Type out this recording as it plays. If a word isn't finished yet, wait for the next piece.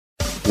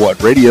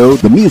What Radio,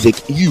 the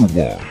music you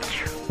want.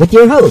 With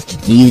your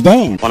host, Keys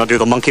Dan. Want to do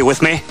the monkey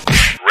with me?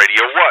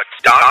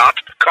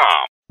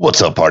 RadioWhat.com.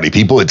 What's up, party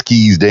people? It's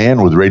Keys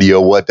Dan with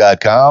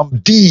RadioWhat.com,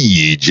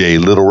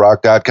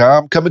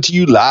 DJLittleRock.com, coming to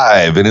you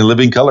live and in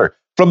living color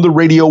from the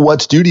Radio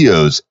What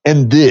studios.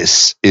 And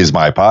this is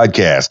my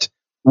podcast,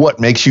 What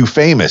Makes You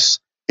Famous?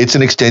 It's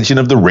an extension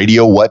of the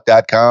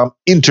RadioWhat.com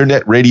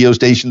internet radio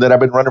station that I've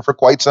been running for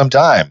quite some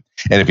time.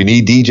 And if you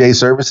need DJ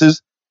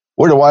services,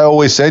 where do I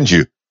always send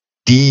you?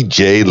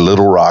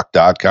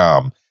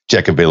 DJLittleRock.com.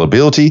 Check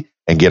availability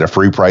and get a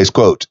free price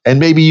quote. And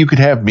maybe you could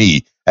have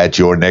me at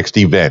your next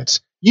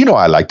event. You know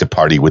I like to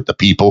party with the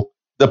people.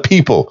 The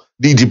people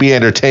need to be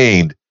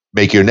entertained.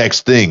 Make your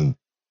next thing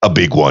a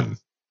big one.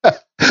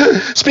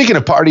 Speaking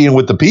of partying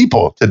with the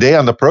people, today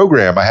on the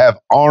program, I have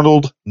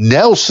Arnold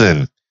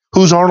Nelson.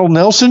 Who's Arnold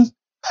Nelson?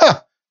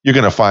 You're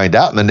going to find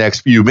out in the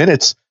next few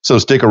minutes, so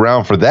stick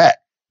around for that.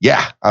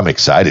 Yeah, I'm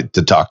excited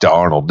to talk to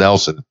Arnold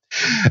Nelson.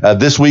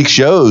 This week's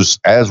shows,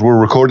 as we're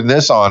recording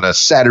this on a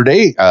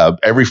Saturday,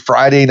 every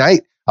Friday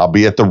night, I'll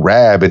be at the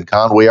Rab in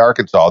Conway,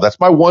 Arkansas. That's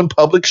my one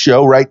public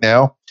show right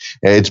now.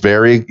 It's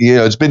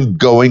it's been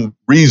going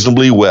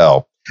reasonably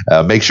well.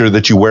 Make sure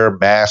that you wear a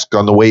mask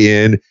on the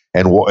way in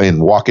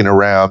and walking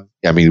around.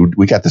 I mean,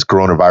 we got this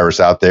coronavirus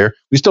out there.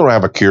 We still don't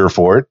have a cure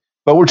for it,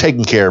 but we're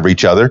taking care of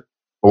each other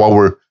while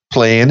we're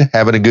playing,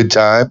 having a good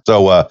time.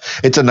 So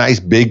it's a nice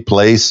big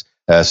place.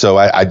 So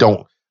I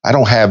don't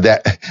have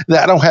that.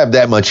 I don't have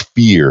that much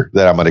fear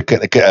that I'm going to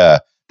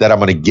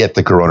get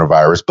the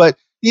coronavirus. But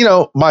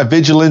my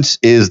vigilance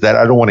is that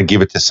I don't want to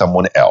give it to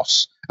someone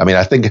else. I mean,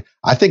 I think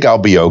I'll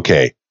be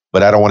okay,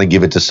 but I don't want to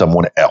give it to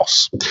someone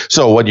else.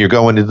 So when you're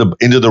going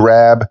into the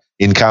Rab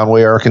in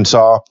Conway,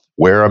 Arkansas,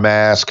 wear a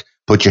mask,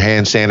 put your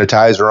hand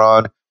sanitizer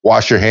on,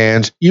 wash your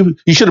hands. You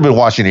should have been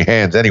washing your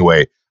hands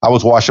anyway. I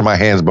was washing my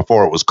hands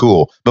before it was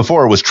cool,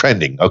 before it was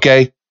trending.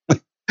 Okay.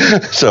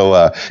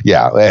 So,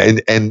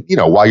 and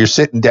while you're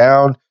sitting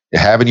down,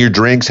 having your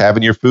drinks,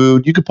 having your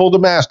food, you can pull the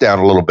mask down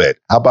a little bit.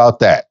 How about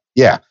that?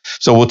 Yeah.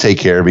 So we'll take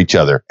care of each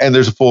other. And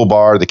there's a full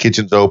bar. The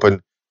kitchen's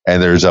open,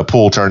 and there's a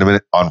pool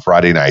tournament on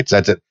Friday nights.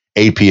 That's at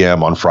 8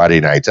 p.m. on Friday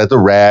nights at the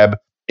Rab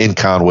in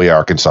Conway,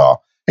 Arkansas.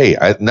 Hey,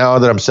 now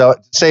that I'm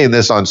saying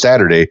this on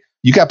Saturday,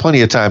 you got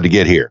plenty of time to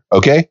get here.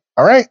 Okay.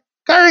 All right.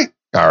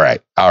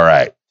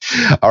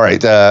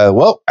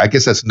 Well, I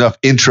guess that's enough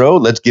intro.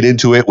 Let's get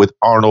into it with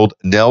Arnold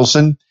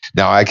Nelson.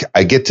 Now, I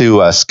get to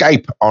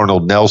Skype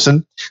Arnold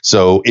Nelson.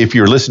 So if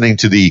you're listening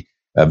to the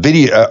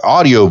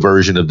audio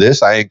version of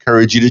this, I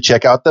encourage you to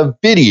check out the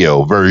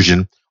video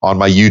version on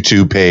my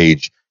YouTube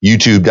page,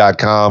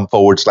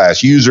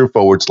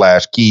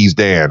 youtube.com/user/Keys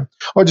Dan,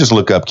 or just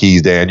look up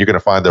Keys Dan. You're going to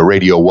find the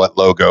Radio What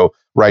logo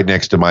right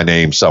next to my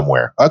name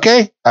somewhere.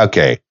 Okay. All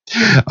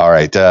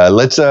right.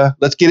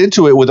 Let's get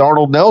into it with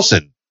Arnold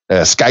Nelson.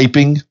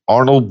 Skyping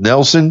Arnold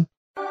Nelson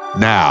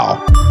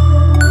now.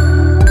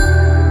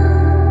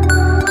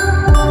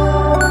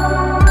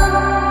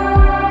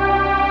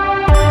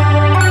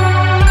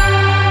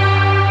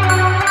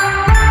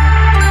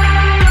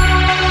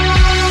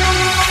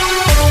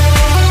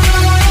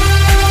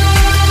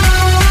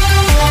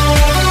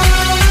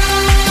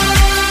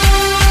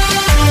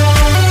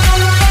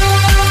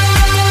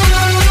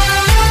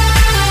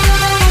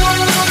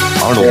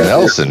 Arnold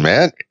Nelson,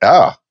 man.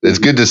 It's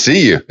good to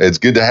see you. It's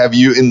good to have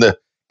you in the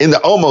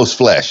almost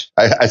flesh.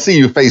 I see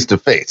you face to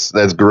face.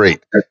 That's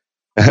great.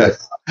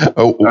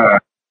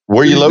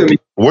 Where you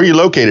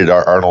located,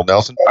 Arnold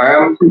Nelson? I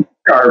am from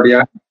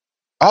Caribbean.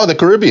 Oh, the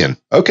Caribbean.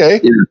 Okay.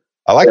 Yeah.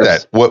 I like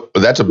that.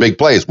 That's a big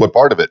place. What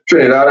part of it?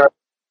 Trinidad.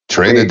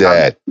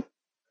 Yes.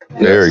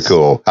 Very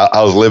cool.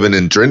 How's living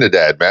in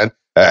Trinidad, man?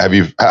 How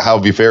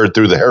have you fared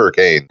through the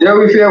hurricane? Yeah,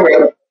 we fare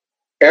well.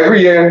 Every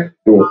year.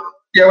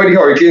 Yeah, when the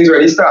hurricanes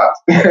already start.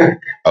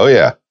 Oh,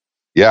 yeah.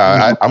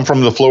 Yeah, I'm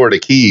from the Florida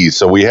Keys,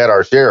 so we had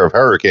our share of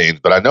hurricanes.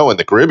 But I know in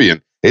the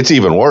Caribbean, it's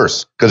even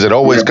worse because it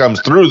always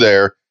comes through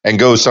there and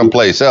goes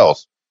someplace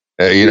else.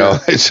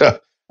 It's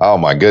oh,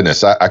 my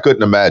goodness. I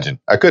couldn't imagine.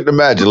 I couldn't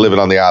imagine living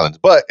on the islands.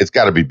 But it's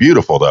got to be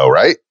beautiful, though,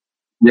 right?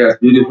 Yeah,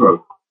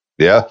 beautiful.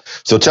 Yeah.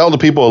 So tell the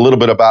people a little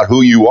bit about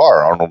who you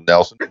are, Arnold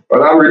Nelson.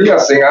 Well, I'm really a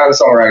singer and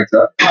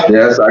songwriter.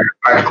 Yes, I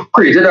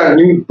created a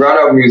new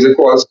brand of music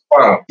called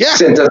Swang. Yeah.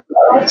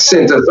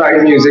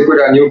 Synthesized music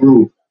with a new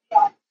groove.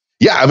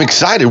 Yeah, I'm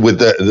excited with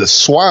the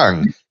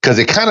swang because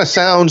it kind of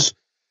sounds,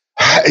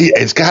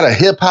 it's got a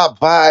hip hop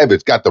vibe.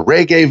 It's got the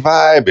reggae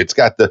vibe.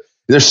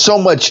 There's so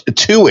much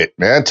to it,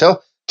 man.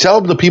 Tell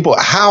the people,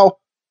 how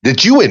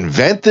did you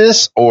invent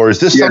this, or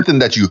is this something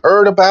that you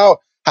heard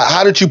about?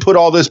 How did you put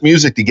all this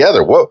music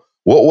together? What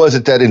was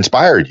it that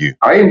inspired you?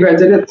 I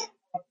invented it.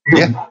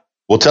 Yeah.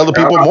 Well, tell the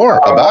people more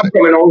about it.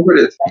 Coming on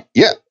with it.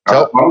 Yeah.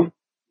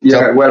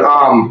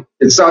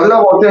 It started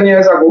about 10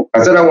 years ago.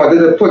 I said I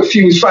wanted to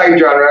fuse 5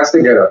 genres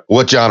together.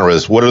 What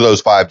genres? What are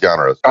those 5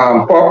 genres?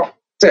 Pop,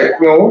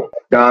 techno,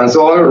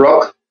 dancehall,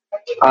 rock,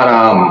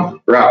 and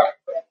rap.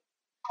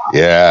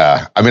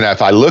 Yeah. I mean,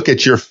 if I look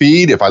at your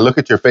feed, if I look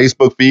at your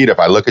Facebook feed, if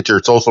I look at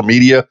your social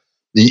media,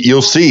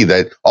 you'll see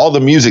that all the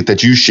music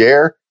that you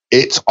share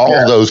it's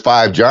all those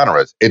 5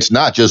 genres. It's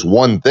not just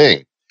one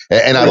thing.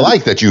 And I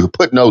like that you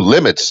put no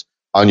limits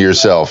on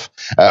yourself.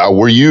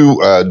 Were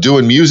you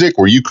doing music?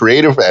 Were you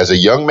creative as a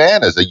young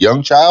man, as a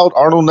young child,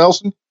 Arnold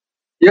Nelson?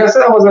 Yes,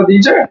 I was a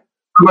DJ.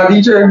 I'm a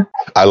DJ.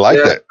 I like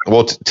that.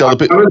 Well, tell the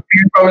people. I was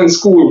singing from in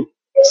school.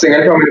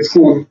 Singing from in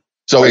school.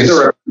 So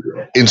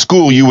in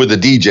school, you were the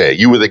DJ.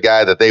 You were the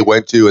guy that they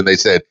went to and they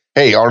said,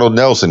 "Hey, Arnold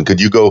Nelson, could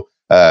you go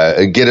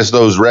get us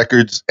those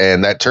records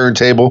and that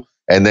turntable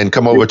and then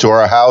come over to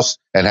our house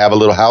and have a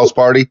little house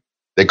party?"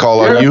 They call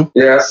on you?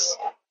 Yes.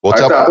 Well, I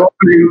started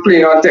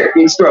playing on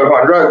Techniques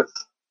 1200.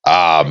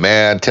 Ah,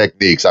 man,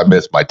 Techniques. I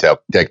miss my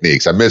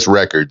Techniques. I miss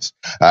records.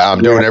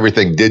 I'm doing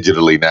everything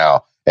digitally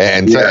now.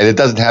 And it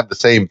doesn't have the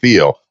same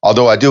feel.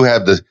 Although I do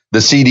have the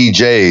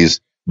CDJs,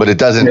 but it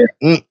doesn't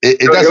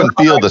it doesn't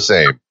feel the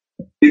same.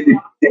 The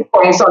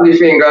punks on the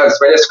fingers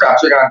when you're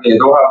scratching on there,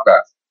 don't have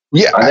that.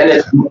 Yeah. And then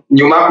it's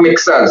pneumatic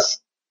mixers.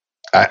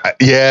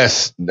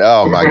 Yes.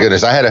 Oh my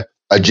goodness. I had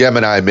a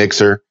Gemini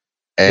mixer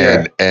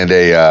and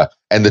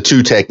the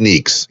 2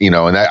 Techniques,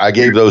 and I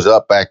gave those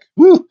up back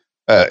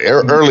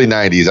early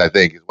 90s, I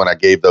think, is when I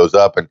gave those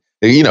up. And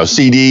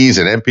CDs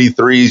and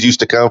MP3s used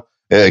to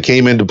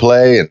came into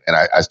play, and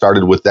I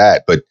started with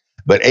that. But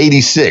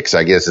 86,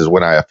 I guess, is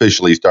when I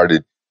officially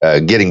started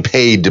getting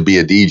paid to be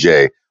a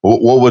DJ.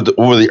 What were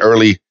the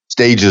early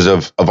stages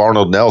of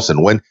Arnold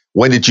Nelson?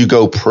 When did you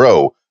go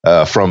pro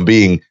from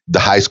being the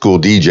high school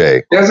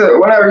DJ? Yes,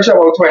 when I reached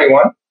about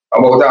 21,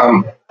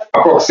 about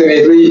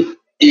approximately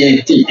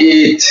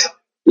 88,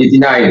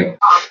 89.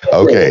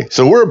 Okay,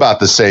 so we're about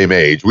the same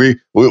age. We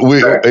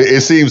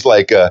it seems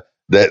like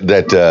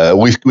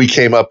that we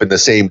came up in the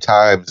same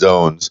time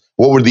zones.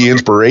 What were the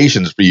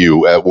inspirations for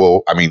you?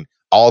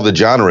 All the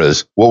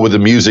genres. What were the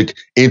music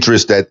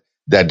interests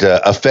that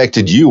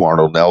affected you,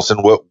 Arnold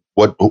Nelson? What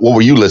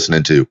were you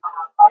listening to?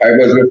 I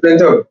was listening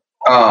to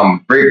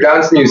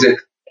breakdance music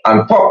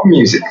and pop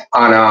music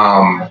and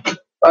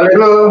a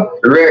little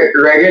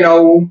reggae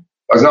now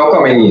was now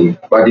coming in.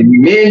 But the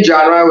main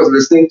genre I was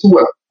listening to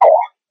was pop.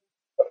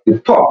 The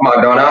pop,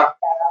 Madonna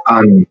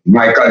and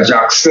Michael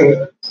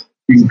Jackson,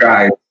 these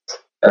guys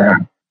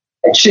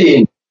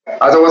changed.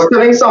 As I was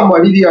telling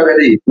somebody the other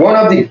day, one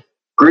of the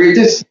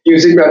greatest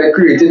music that they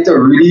created to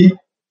really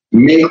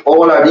make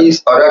all of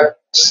these other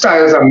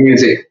styles of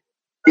music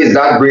is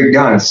that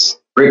breakdance.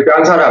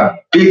 Breakdance had a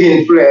big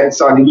influence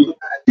on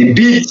the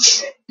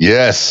beats.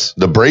 Yes,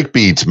 the break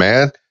beats,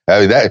 man.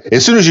 I mean, that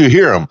as soon as you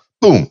hear them,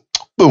 boom,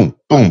 boom,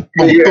 boom,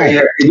 boom,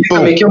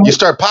 boom. You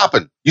start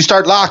popping. You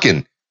start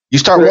locking. You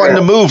start wanting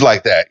to move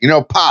like that.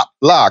 Pop,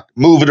 lock,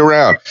 move it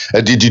around.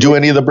 Did you do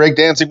any of the break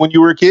dancing when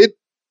you were a kid?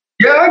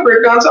 Yeah, I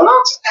break dance a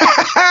lot.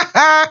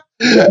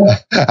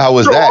 How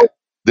was that?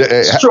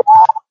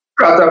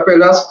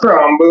 Caterpillar,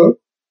 scramble,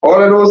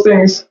 all of those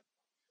things.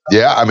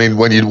 Yeah, I mean,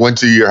 when you went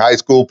to your high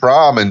school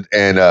prom and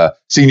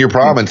senior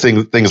prom and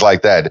things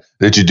like that,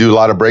 did you do a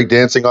lot of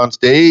breakdancing on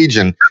stage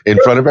and in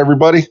front of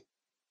everybody?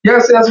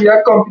 Yes, we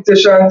had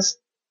competitions.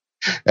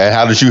 And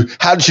how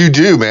did you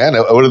do, man?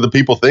 What did the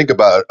people think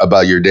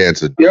about your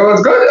dancing? Yeah, it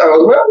was good. I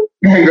was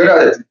good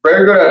at it.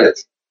 Very good at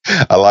it.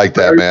 I like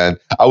that, man.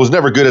 I was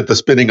never good at the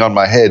spinning on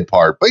my head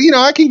part, but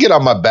I can get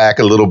on my back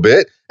a little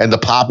bit, and the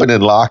popping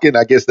and locking,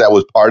 I guess that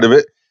was part of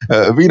it.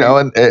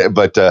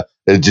 But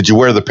did you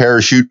wear the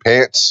parachute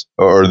pants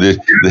or the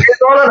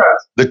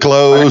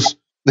clothes?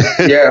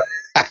 Yeah.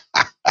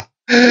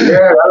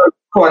 That was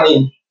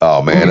funny.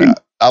 Oh man,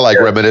 I like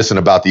reminiscing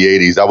about the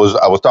 80s. I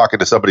was talking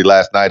to somebody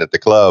last night at the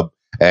club,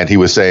 and he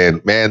was saying,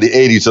 "Man, the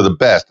 80s are the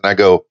best." And I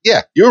go,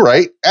 "Yeah, you're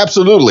right,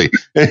 absolutely."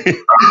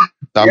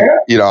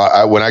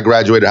 When I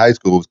graduated high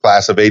school, it was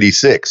class of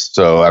 86.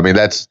 So I mean,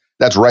 that's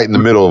right in the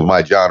middle of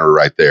my genre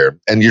right there.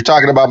 And you're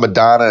talking about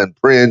Madonna and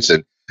Prince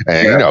and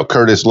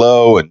Curtis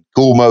Lowe and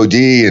Kool Moe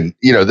Dee and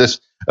this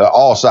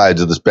all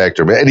sides of the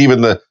spectrum, and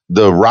even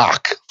the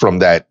rock from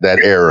that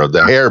era,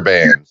 the hair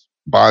bands,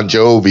 Bon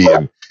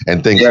Jovi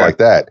and things like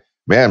that.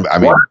 Man, I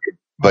mean,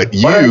 but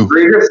you. One of the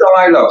greatest song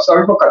I love.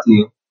 Sorry for cutting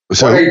you.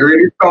 One of the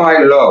greatest song I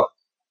love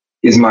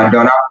is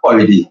Madonna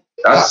Holiday.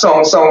 That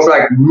song sounds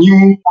like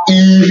new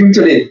even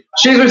today.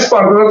 She's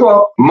responsible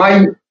for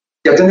my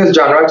getting this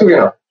genre too.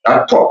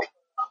 That pop.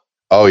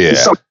 Oh yeah.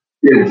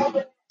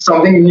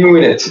 Something new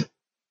in it.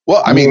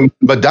 Well, I mean,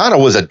 Madonna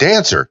was a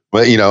dancer,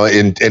 but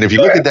and if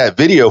you look at that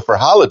video for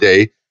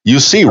Holiday, you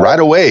see right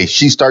away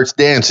she starts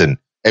dancing.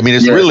 I mean,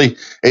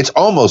 it's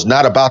almost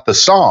not about the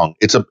song.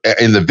 It's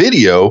in the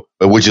video,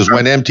 which is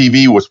when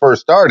MTV was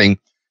first starting.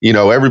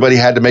 Everybody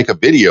had to make a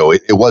video.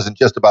 It wasn't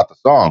just about the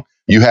song.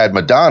 You had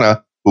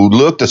Madonna who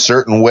looked a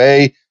certain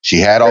way. She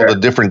had all the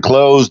different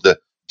clothes.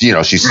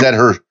 She set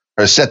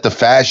set the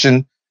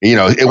fashion.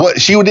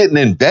 She didn't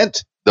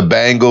invent the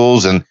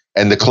bangles and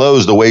the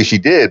clothes the way she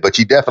did, but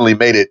she definitely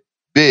made it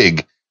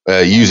big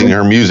using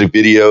her music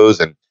videos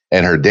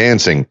and her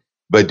dancing.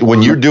 But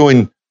when you're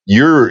doing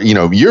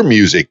your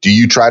music, do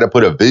you try to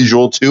put a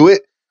visual to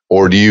it,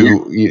 or do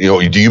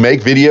you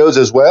make videos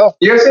as well?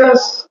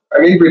 Yes. I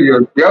make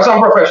videos. We have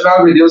some professional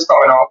videos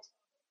coming out.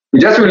 We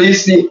just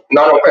release the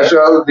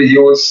non-official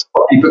videos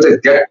for people to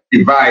get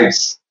the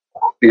vibes.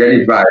 To get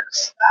the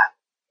vibes.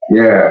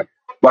 Yeah.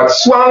 But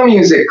swang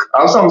music,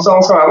 I have some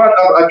songs from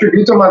a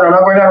tribute to Madonna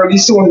going to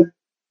release soon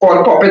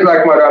called Pop It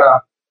Like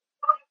Madonna.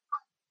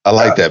 I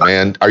like that,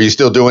 man. Are you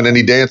still doing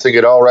any dancing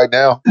at all right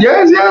now?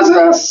 Yes.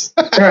 Yes,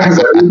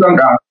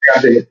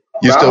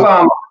 You I still?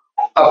 have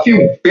a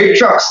few big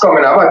trucks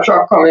coming. I have a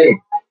truck coming.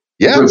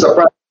 Yeah. It will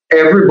surprise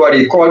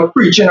everybody called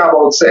Preaching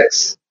About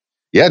Sex.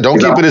 Yeah, don't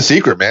keep it a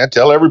secret, man.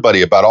 Tell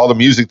everybody about all the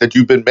music that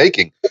you've been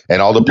making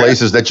and all the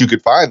places that you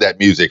could find that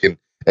music. And,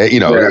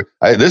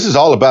 this is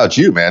all about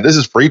you, man. This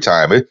is free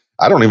time.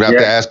 I don't even have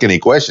to ask any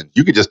questions.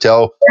 You could just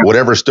tell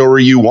whatever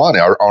story you want,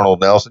 Arnold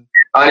Nelson.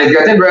 And it's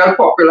getting real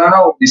popular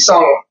now. The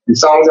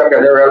songs are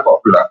getting real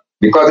popular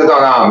because it's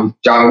on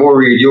Django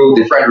Radio,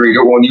 different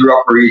radio, only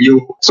rock radio,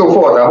 so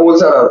forth. A whole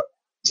set of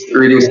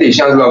radio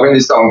stations loving the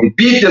song. The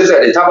beat, they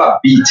said, it have a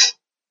beat.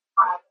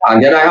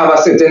 And then I have a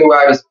certain way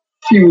I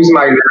fuse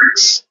my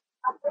lyrics.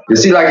 You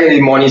see, like in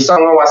the money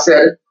song, I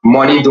said,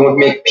 money don't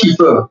make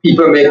people.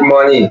 People make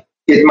money.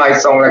 It might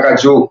sound like a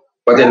joke,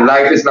 but in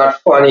life it's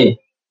not funny.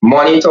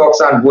 Money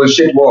talks and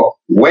bullshit walk.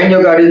 When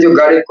you got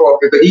it, cock.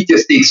 You could eat your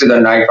steaks with a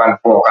knife and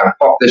fork and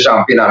pop the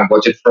champagne and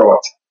watch it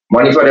froth.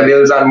 Money for the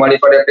bills and money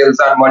for the pills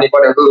and money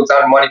for the girls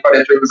and money for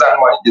the drills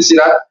and money. You see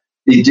that?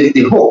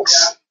 The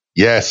hooks.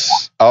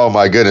 Yes. Oh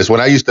my goodness.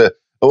 When I used to,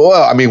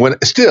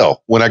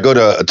 when I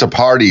go to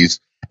parties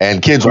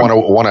and kids want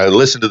to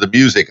listen to the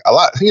music a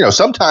lot,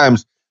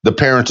 sometimes the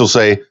parents will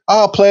say,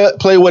 "Oh,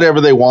 play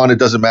whatever they want. It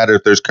doesn't matter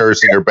if there's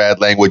cursing or bad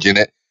language in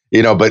it."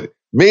 But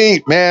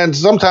me, man,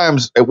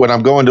 sometimes when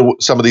I'm going to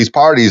some of these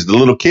parties, the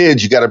little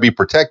kids, you got to be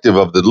protective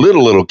of the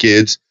little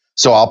kids.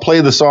 So I'll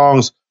play the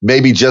songs,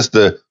 maybe just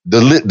the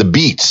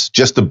beats,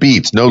 just the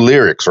beats, no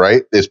lyrics,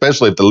 right?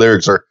 Especially if the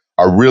lyrics are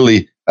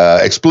really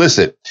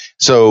explicit.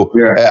 So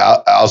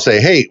I'll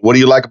say, "Hey, what do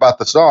you like about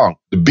the song?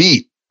 The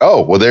beat."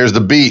 "Oh, well, there's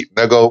the beat." And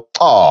they'll go,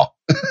 "Aw."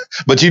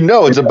 But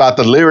it's about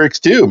the lyrics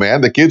too,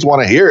 man. The kids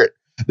want to hear it.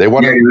 They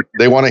want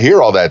to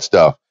hear all that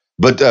stuff.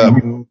 But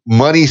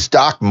Money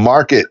Stock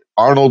Market,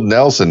 Arnold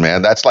Nelson,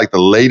 man, that's like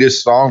the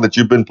latest song that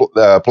you've been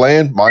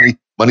playing. Money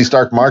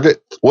Stock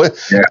Market. What?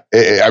 Yeah.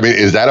 I mean,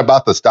 is that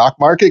about the stock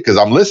market? Because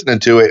I'm listening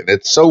to it and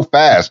it's so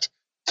fast.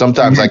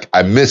 Sometimes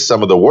I miss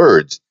some of the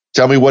words.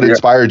 Tell me what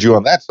inspired you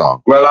on that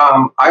song. Well,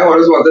 I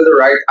always wanted to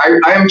write.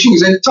 I am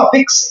choosing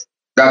topics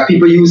that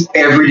people use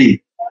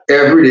every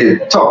day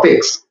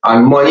topics,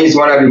 and money is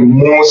one of the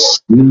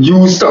most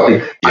used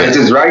topics. And it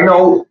is right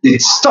now the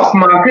stock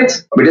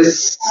market with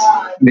the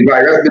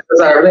virus business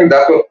and everything.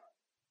 That's what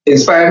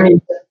inspired me.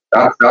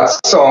 That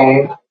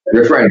song,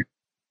 different.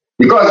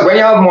 Because when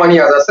you have money,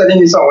 as I said in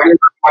the song, when you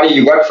have money,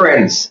 you got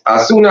friends.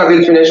 As soon as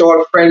they finish,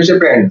 all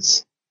friendship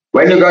ends.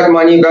 When you got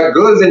money, you got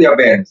girls in your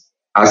bands.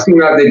 As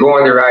soon as they go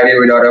on the ride in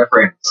with other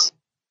friends.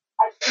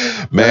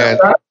 Man,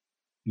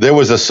 there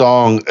was a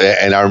song,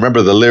 and I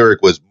remember the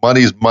lyric was,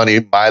 "Money's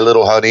money, my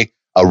little honey.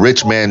 A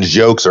rich man's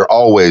jokes are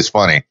always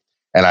funny."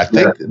 And I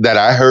think that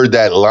I heard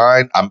that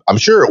line. I'm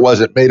sure it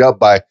wasn't made up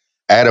by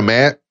Adam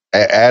and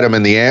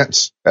the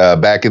Ants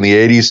back in the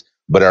 80s,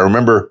 but I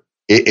remember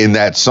in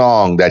that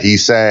song that he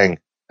sang,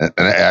 and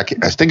I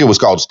think it was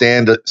called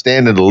Stand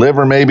and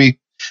Deliver, maybe,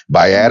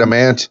 by Adam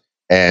Ant.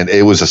 And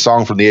it was a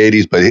song from the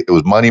 80s, but it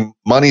was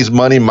money's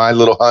money, my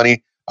little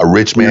honey. A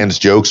rich man's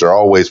jokes are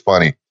always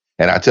funny.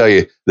 And I tell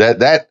you,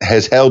 that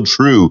has held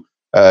true.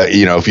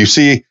 If you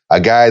see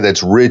a guy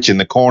that's rich in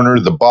the corner,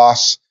 the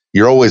boss,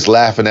 you're always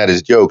laughing at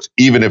his jokes,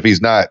 even if he's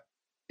not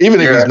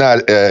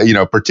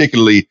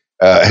particularly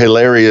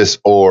hilarious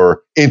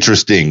or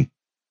interesting.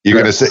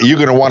 You're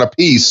gonna want a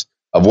piece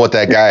of what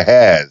that guy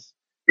has.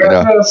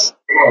 Yes.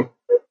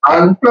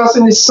 And plus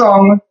in the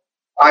song,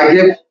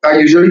 I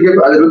usually give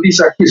a little piece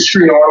of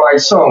history in all my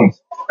songs.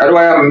 That's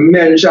why I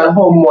mention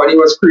how money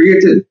was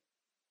created.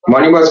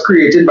 Money was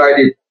created by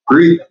the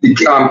Greek.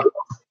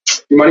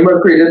 Money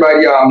was created by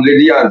the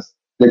Lydians.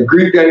 The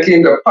Greek then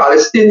came the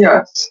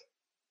Palestinians.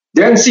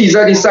 Then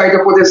Caesar decided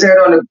to put his head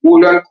on the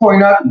golden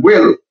coin at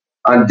will.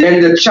 And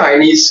then the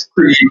Chinese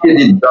created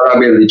the dollar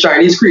bill. The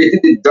Chinese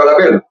created the dollar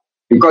bill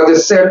because they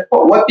said,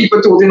 what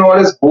people told in all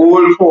this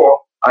gold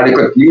for, and they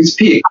could use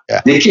paper.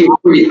 Yeah. They came up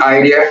with the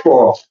idea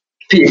for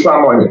paper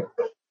money.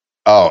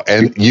 Oh,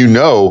 and you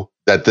know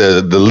that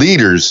the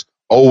leaders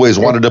always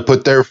wanted to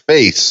put their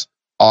face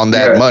on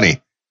that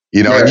money,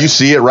 and you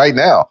see it right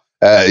now.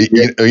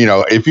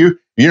 If you're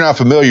not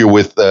familiar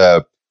with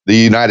the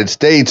United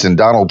States and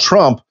Donald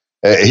Trump,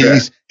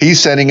 he's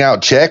sending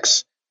out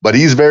checks, but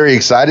he's very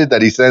excited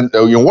that he sends.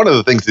 One of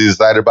the things he's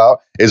excited about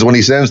is when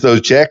he sends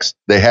those checks,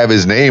 they have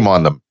his name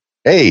on them.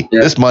 Hey,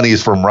 this money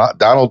is from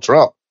Donald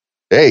Trump.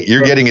 Hey,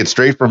 you're getting it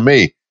straight from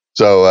me.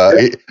 So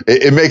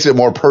it makes it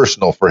more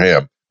personal for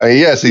him. I mean,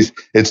 yes,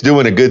 it's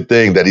doing a good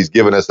thing that he's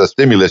giving us a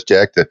stimulus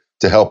check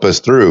to help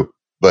us through.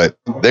 But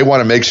they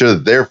want to make sure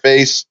that their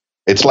face,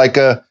 it's like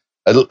a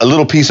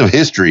little piece of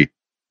history,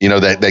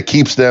 that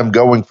keeps them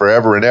going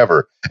forever and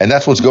ever. And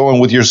that's what's going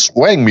with your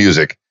swing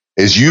music,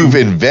 is you've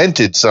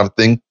invented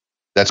something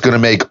that's going to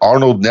make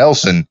Arnold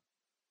Nelson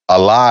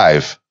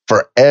alive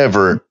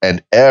forever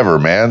and ever,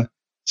 man.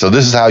 So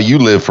this is how you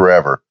live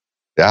forever.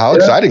 How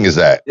exciting is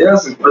that?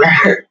 Yes,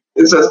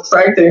 it's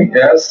exciting.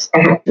 Yes.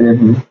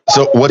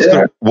 So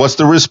what's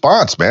the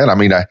response, man? I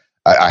mean,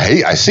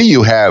 I see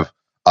you have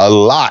a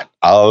lot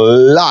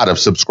of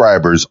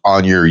subscribers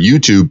on your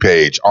YouTube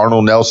page,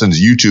 Arnold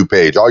Nelson's YouTube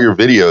page, all your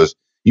videos.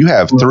 You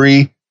have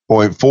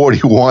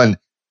 3.41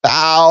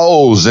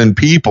 thousand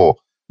people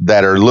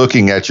that are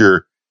looking at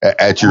your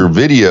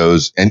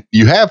videos, and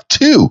you have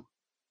two.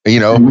 You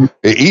know,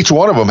 each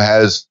one of them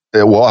has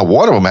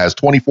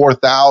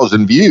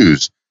 24,000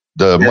 views.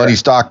 The Money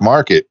Stock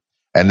Market,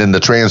 and then the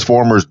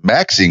Transformers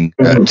Maxing.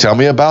 Tell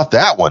me about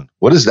that one.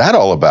 What is that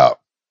all about?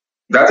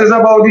 That is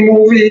about the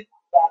movie.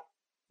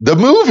 The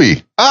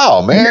movie.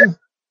 Oh man.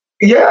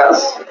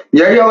 Yes.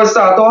 Yeah, you always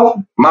start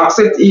off, max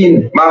it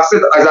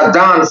as a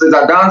dance. It's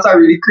a dance I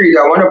really created.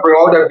 I want to bring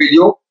out a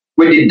video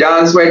with the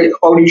dance where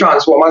all the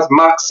Transformers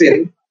max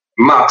in,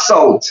 max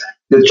out,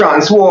 the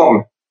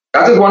transform.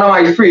 That is one of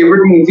my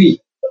favorite movies.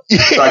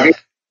 So I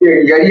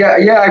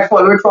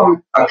follow it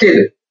from a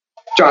kid,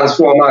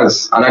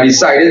 Transformers, and I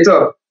decided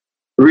to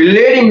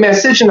relay the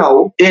message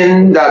now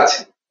in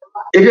that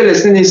if you're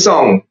listening to this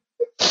song,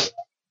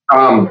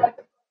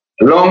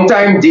 long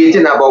time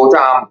dating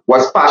about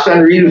was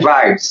passion real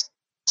vibes.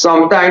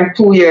 Sometime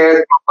 2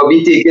 years will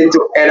be taken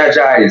to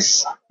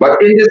energize.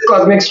 But in this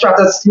cosmic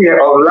stratosphere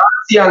of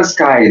Lassian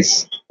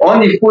skies,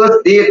 on the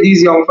first date,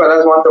 these young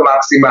fellas want to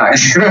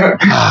maximize.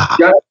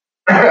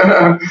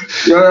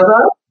 You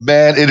understand?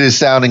 Man, it is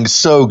sounding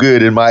so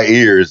good in my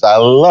ears. I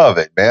love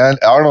it, man.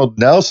 Arnold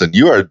Nelson,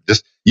 you're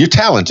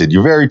talented.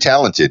 You're very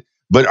talented.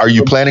 But are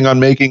you planning on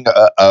making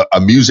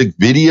a music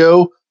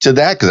video to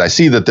that? Because I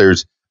see that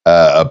there's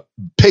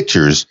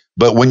pictures,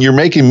 but when you're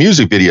making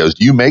music videos,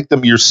 do you make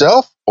them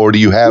yourself, or do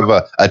you have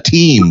a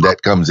team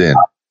that comes in?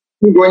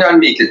 I'm going to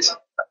make it.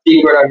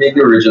 I'm going to make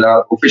the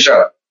original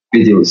official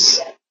videos.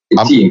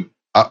 The team.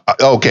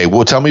 Okay,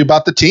 well, tell me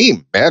about the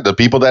team, man. The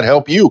people that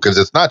help you, because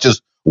it's not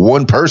just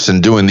one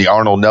person doing the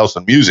Arnold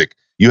Nelson music.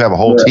 You have a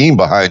whole team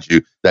behind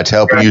you that's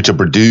helping you to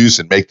produce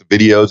and make the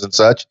videos and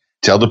such.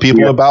 Tell the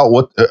people about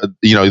what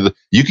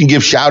you can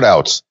give shout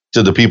outs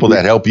to the people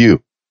that help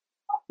you.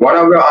 One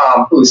of the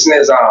person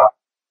is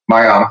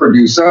my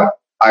producer,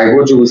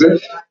 Ivo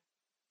Joseph.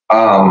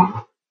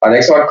 The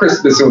next one,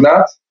 Chris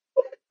Bissonat.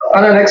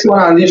 And the next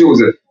one, Andy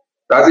Joseph.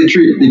 That's the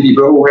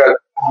people who help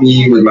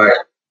me with my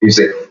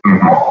music.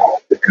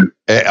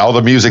 And all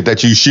the music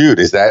that you shoot,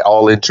 is that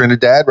all in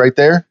Trinidad right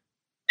there?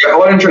 Yeah,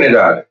 all in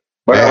Trinidad.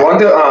 But I want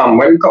to,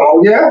 when we come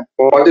out there,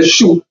 I want to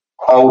shoot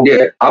out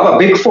there. I have a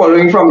big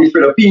following from the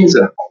Philippines.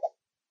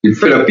 The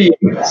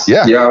Philippines.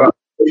 Yeah, I have a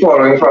big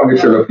following from the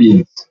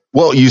Philippines.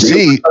 Well, you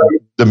see,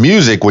 the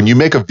music, when you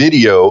make a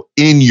video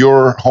in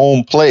your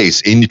home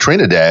place in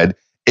Trinidad,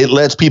 it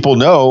lets people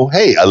know,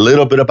 hey, a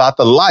little bit about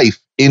the life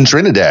in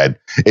Trinidad.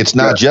 It's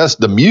not just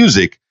the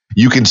music.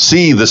 You can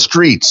see the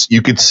streets.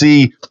 You can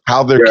see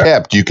how they're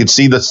kept. You can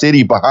see the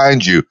city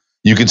behind you.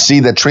 You can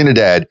see that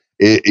Trinidad,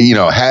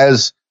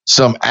 has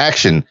some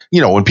action.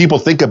 You know, when people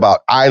think about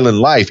island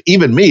life,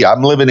 even me,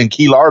 I'm living in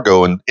Key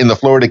Largo and in the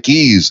Florida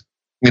Keys,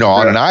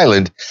 on an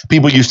island.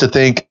 People used to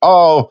think,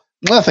 oh,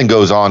 nothing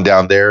goes on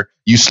down there.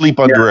 You sleep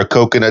under a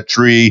coconut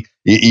tree.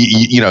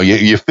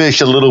 You fish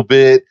a little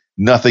bit.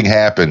 Nothing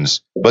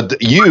happens. But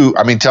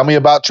tell me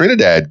about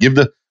Trinidad. Give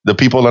the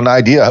people an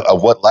idea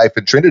of what life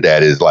in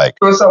Trinidad is like.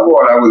 First of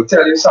all, I will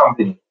tell you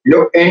something.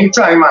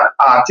 Anytime an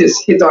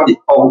artist hit on the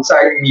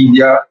outside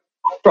media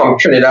from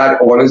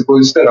Trinidad, always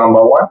goes to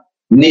number one.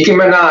 Nicki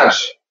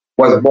Minaj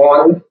was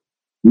born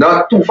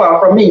not too far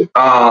from me.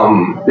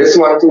 This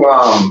one to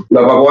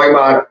Lover Boy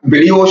man,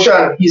 Billy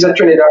Ocean, he's a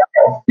Trinidad.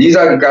 These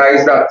are the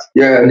guys that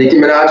Nicki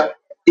Minaj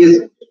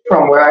is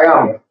from where I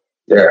am.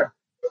 Yeah.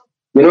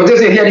 You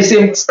notice you hear the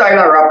same style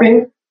of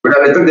rapping with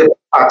a little different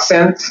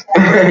accent.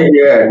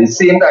 The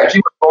same time. She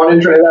was born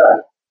in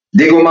Trinidad.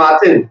 Diego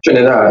Martin,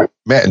 Trinidad.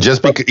 Man,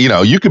 just because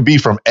you could be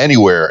from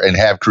anywhere and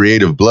have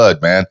creative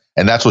blood, man.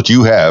 And that's what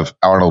you have,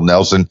 Arnold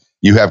Nelson.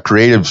 You have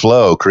creative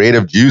flow,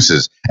 creative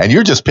juices, and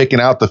you're just picking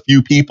out the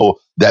few people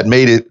that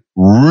made it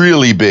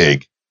really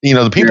big.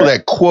 The people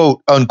that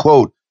quote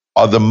unquote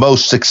are the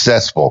most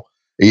successful,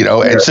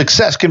 and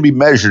success can be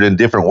measured in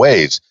different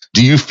ways.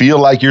 Do you feel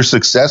like you're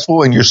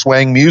successful in your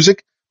swang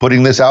music,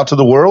 putting this out to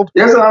the world?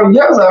 Yes, I'm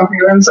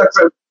feeling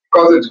successful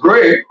because it's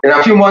great. In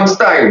a few months'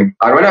 time,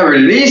 and when I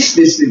release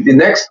the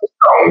next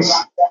songs,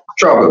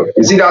 Trouble.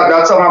 You see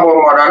that song about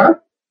Madonna?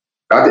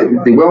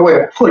 The way we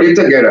put it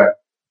together,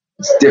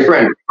 it's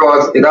different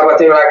because it have a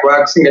thing like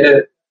we're singing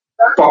it,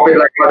 pop it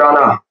like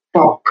Madonna,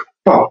 pop,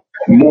 pop,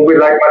 move it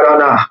like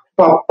Madonna,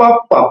 pop,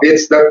 pop, pop.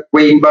 It's the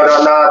queen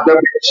Madonna, the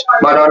bitch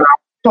Madonna.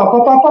 Pop,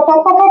 pop, pop, pop,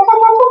 pop, pop, pop, pop,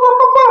 pop,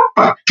 pop,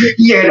 pop.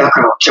 Yeah, the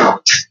crowd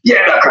shout.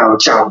 Yeah, the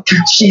crowd shout.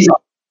 She's a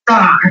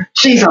star.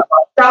 She's a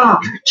star.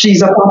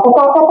 She's a pop, pop,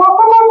 pop, pop, pop, pop,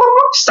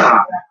 pop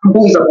star.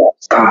 Who's a pop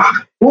star?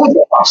 Who's a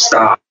pop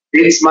star?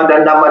 It's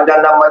Madonna,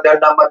 Madonna,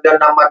 Madonna,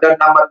 Madonna,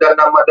 Madonna,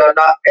 Madonna,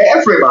 Madonna.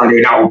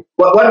 Everybody now.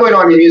 What's going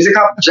on in music?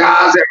 Up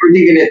jazz,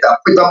 everything in it.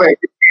 Up, put up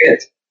everything in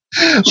it.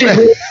 She's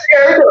a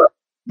character.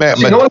 Man,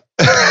 She knows.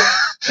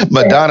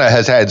 Madonna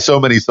has had so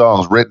many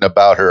songs written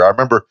about her. I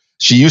remember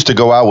she used to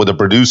go out with a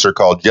producer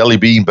called Jelly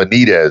Bean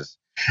Benitez,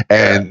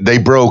 and they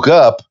broke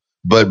up,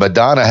 but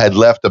Madonna had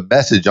left a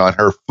message on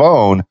her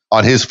phone,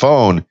 on his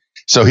phone.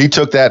 So he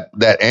took that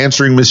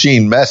answering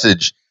machine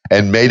message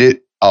and made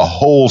it a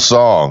whole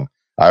song.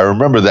 I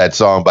remember that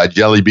song by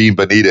Jelly Bean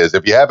Benitez.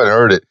 If you haven't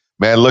heard it,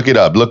 man, look it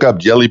up. Look up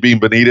Jelly Bean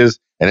Benitez,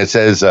 and it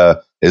says,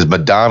 is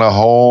Madonna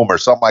home or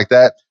something like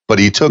that? But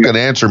he took an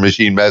answer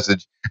machine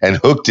message and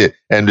hooked it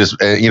and just,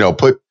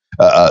 put,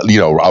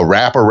 a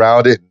rap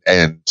around it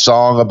and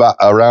song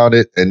around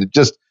it. And it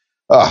just,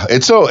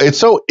 it's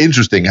so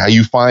interesting how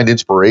you find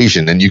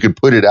inspiration and you can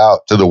put it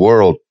out to the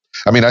world.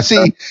 I mean, I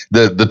see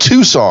the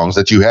two songs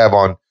that you have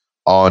on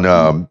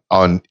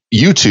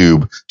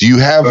YouTube. Do you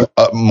have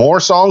more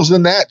songs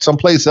than that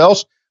someplace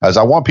else? As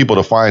I want people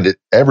to find it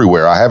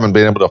everywhere. I haven't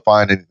been able to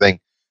find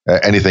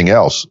anything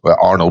else.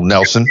 Arnold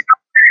Nelson.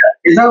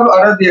 It's not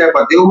other there,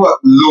 but they were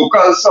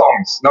local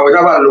songs. Now we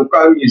have a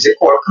local music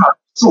called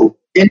Calypso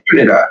in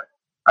Trinidad.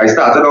 I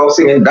started off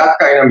singing that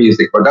kind of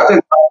music, but that is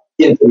not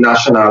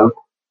international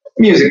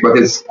music, but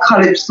it's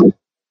Calypso.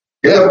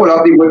 If you pull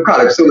up the word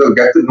Calypso, you'll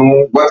get to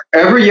know what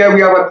every year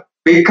we have a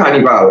big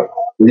carnival.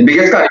 The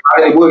biggest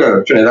carnival in the world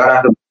in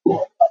Trinidad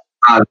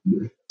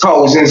and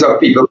thousands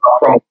of people come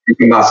from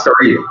the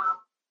masquerade.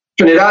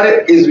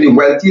 Trinidad is the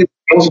most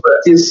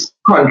wealthiest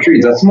country.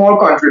 It's a small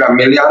country, a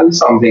million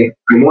something,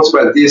 the most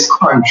wealthiest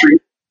country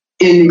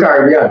in the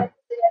Caribbean.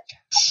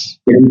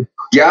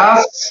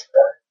 Gas,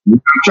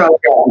 natural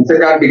gas, the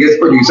second biggest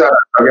producer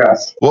of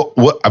gas. Well,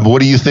 what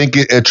do you think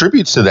it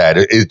attributes to that?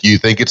 Do you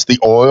think it's the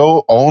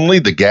oil only,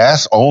 the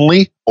gas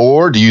only,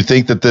 or do you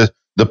think that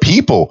the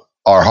people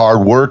are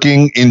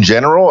hardworking in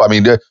general? I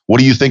mean, what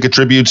do you think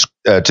attributes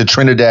to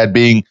Trinidad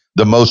being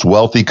the most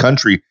wealthy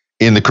country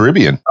in the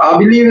Caribbean? I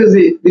believe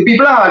the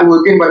people are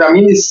hardworking, but I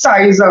mean the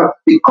size of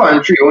the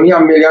country, only a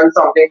million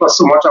something for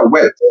so much of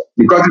wealth,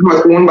 because it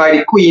was owned by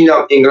the Queen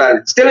of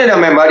England. Still in a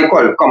member of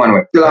the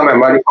Commonwealth. Still a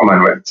member of the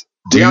Commonwealth.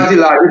 They are the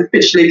largest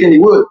fish lake in the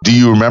world. Do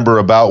you remember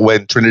about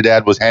when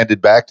Trinidad was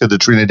handed back to the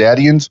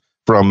Trinidadians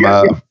from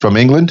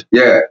England?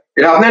 Yeah.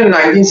 It happened in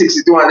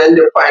 1962, and then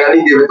they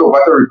finally gave it over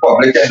to the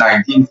Republic in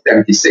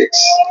 1976.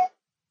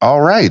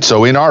 All right.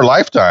 So in our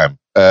lifetime,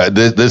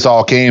 this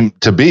all came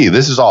to be.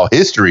 This is all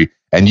history,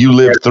 and you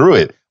lived through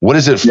it. What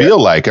does it feel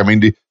like? I mean,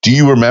 do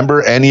you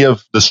remember any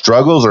of the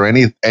struggles or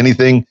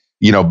anything,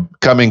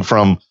 coming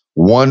from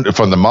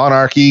the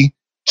monarchy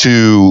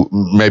to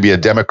maybe a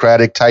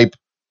democratic type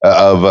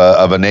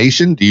of a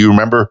nation? Do you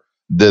remember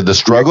the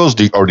struggles?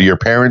 Do your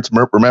parents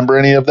remember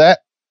any of that?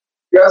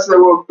 Yes,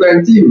 there were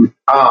plenty.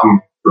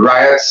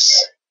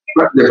 Riots,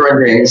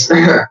 different things.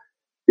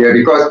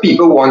 Because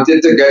people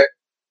wanted to get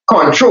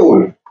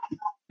control.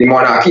 The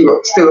monarchy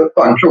still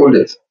controlled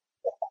it.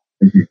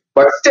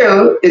 But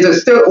still, it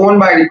is still owned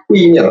by the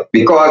Queen,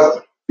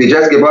 because they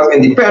just gave us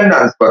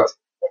independence, but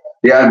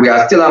we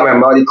are still a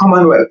member of the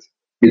Commonwealth.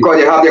 Because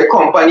they have their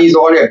companies,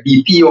 all their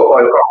BP or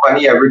oil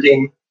company,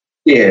 everything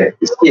here.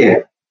 It's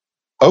here.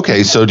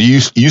 Okay, so do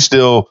you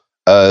still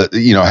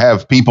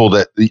have people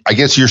that, I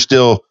guess you're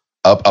still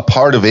a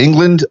part of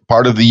England,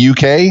 part of the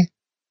UK?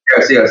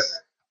 Yes.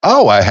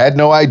 Oh, I had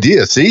no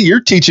idea. See,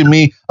 you're teaching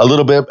me a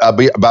little bit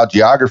about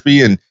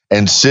geography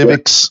and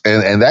civics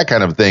and that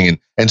kind of thing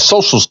and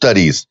social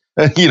studies.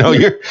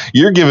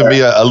 You're giving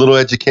me a little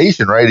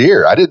education right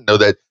here. I didn't know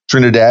that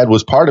Trinidad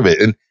was part of it.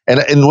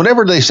 And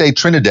whenever they say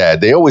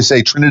Trinidad, they always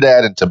say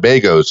Trinidad and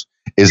Tobago's.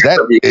 Is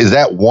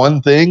that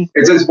one thing?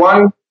 It's just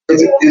one.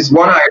 It's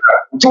one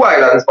island, two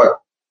islands,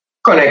 but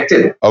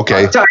connected.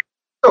 Okay.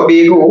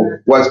 Tobago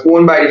was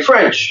owned by the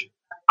French,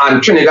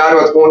 and Trinidad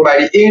was owned by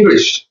the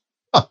English.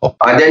 Oh.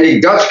 And then the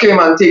Dutch came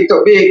and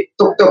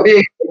took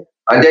Tobago,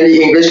 and then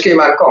the English came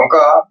and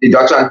conquered the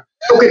Dutch and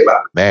took it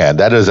back. Man,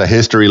 that is a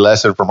history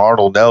lesson from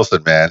Arnold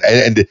Nelson, man.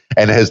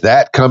 And has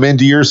that come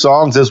into your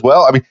songs as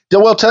well? I mean,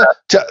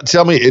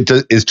 tell me,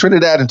 is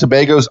Trinidad and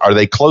Tobago's, are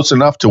they close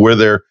enough to where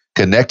they're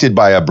connected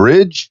by a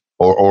bridge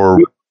or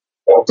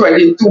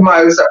 22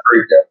 miles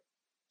separated?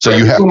 So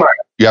you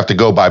have to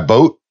go by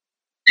boat?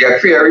 Yeah,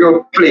 ferry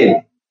or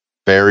plane.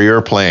 Ferry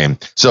or plane.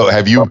 So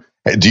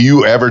do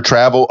you ever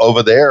travel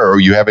over there, or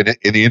you have any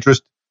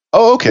interest?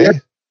 Oh, okay. Yeah.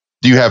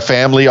 Do you have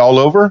family all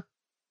over?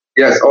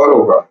 Yes, all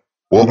over.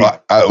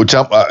 Well,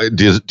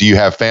 do you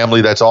have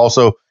family that's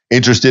also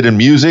interested in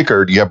music,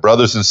 or do you have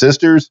brothers and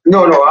sisters?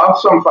 No, I have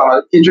some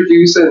family.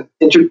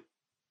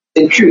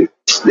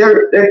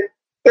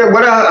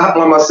 What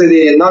I must say,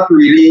 they're not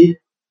really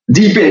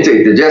deep into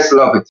it. They just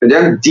love it.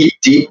 They're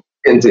deep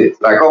into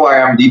it, like how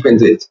I am deep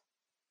into it.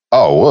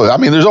 Oh, well, I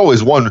mean, there's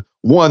always one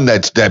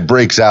that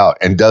breaks out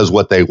and does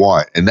what they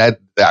want. And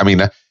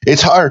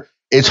it's hard.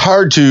 It's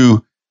hard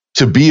to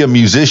be a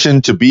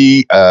musician, to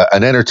be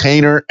an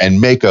entertainer and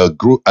make a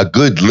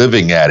good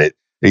living at it.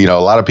 A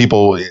lot of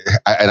people,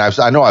 and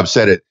I know I've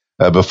said it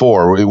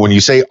before, when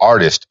you say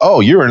artist, oh,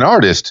 you're an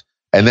artist.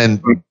 And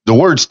then the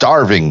word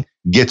starving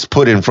gets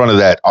put in front of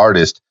that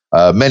artist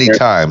many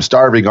times,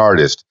 starving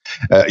artist.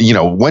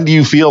 When do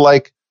you feel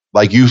like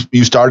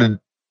you started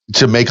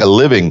to make a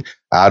living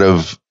out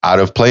of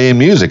playing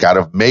music, out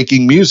of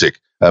making music,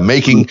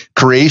 making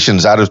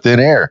creations out of thin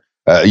air.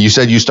 You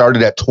said you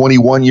started at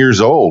 21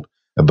 years old,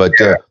 but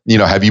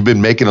have you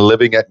been making a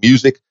living at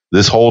music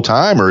this whole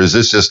time, or is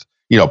this just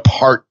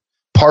part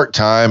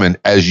time? And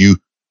as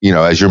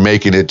you're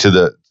making it to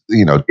the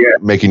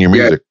making your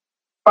music.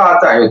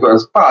 Part time. It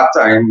was part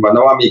time, but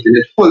now I'm making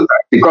it full time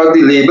because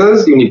the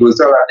labels,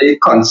 Universal,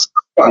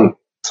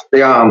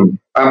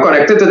 I'm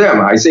connected to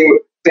them. I sing.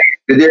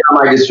 They are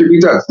my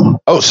distributors.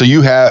 Oh, so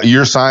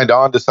you're signed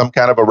on to some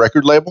kind of a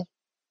record label?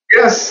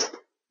 Yes,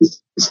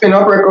 Spin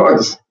Up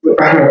Records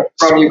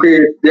from UK.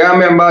 They are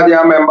member of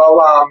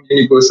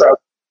Universal,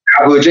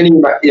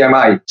 Virgin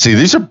EMI. See,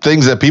 these are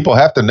things that people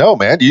have to know,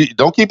 man. You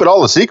don't keep it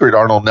all a secret,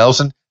 Arnold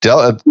Nelson.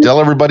 Tell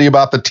everybody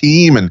about the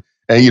team, and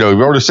we've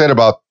already said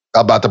about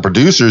the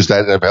producers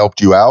that have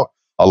helped you out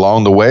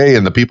along the way,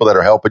 and the people that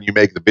are helping you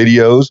make the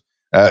videos.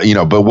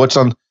 But what's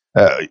on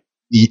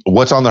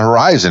the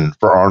horizon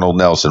for Arnold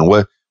Nelson?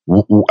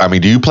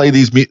 Do you play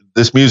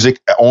this music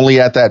only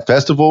at that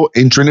festival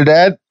in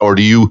Trinidad, or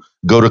do you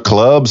go to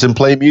clubs and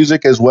play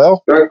music as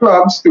well? There are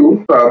clubs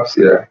too. Clubs,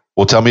 yeah.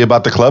 Well, tell me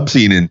about the club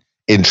scene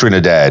in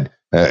Trinidad.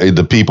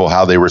 The people,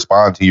 how they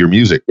respond to your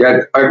music. Yeah,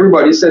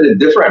 everybody said it's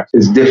different.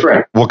 It's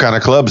different. What kind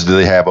of clubs do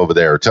they have over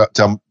there?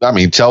 Tell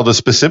the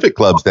specific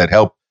clubs that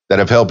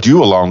have helped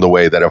you along the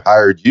way, that have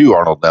hired you,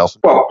 Arnold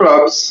Nelson. Pop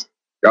clubs.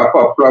 There are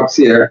pop clubs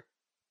here.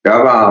 There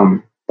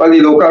are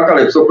the local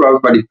calypso clubs,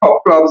 but the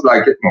pop clubs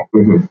like it more.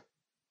 Mm-hmm.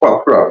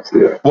 Pop clubs,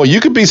 yeah. Well,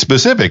 you could be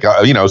specific.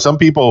 Some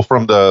people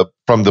from the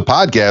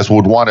podcast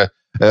would want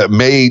to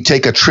may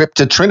take a trip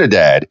to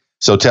Trinidad.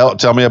 So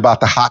tell me about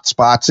the hot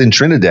spots in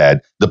Trinidad,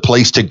 the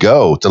place to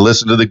go to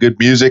listen to the good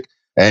music,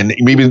 and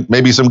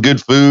maybe some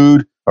good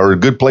food or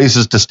good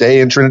places to stay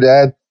in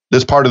Trinidad.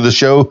 This part of the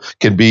show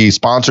can be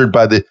sponsored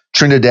by the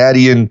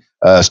Trinidadian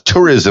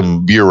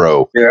Tourism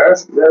Bureau.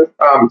 Yes.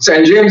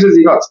 St. James is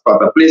the hot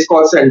spot, a place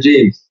called St.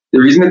 James. The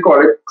reason they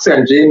call it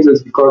St. James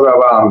is because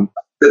of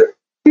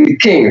the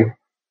king.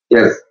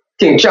 Yes,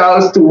 King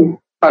Charles II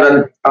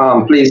had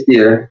a place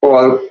there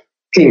called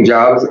King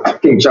Charles.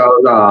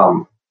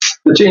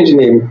 To change the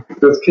name,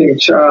 because King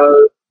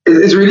Charles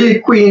is really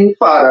Queen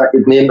Father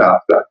is named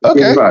after. Okay.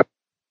 Queen Father.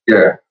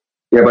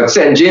 Yeah, but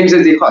St. James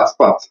is the hot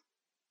spot.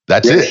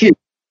 That's it.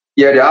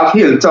 They have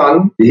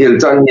Hilton, the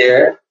Hilton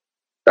here.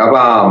 They have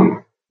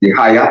the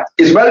Hyatt.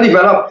 It's well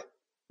developed.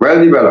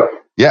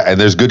 Yeah, and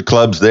there's good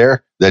clubs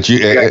there that you.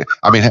 Yeah.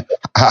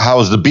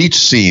 How's the beach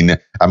scene?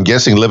 I'm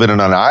guessing living on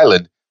an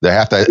island,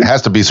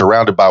 has to be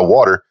surrounded by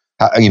water.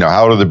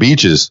 How are the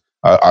beaches?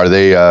 Are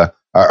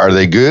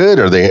they good?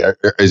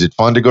 Is it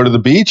fun to go to the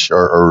beach,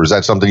 or is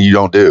that something you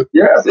don't do?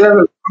 Yes,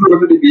 go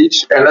to the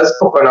beach, and there's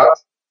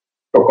coconuts,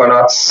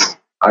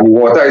 and the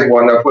water is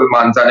wonderful.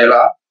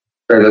 Manzanilla,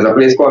 there's a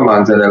place called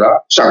Manzanilla,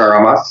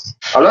 Chagaramas,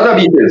 a lot of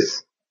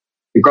beaches,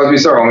 because we're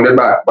surrounded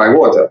by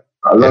water.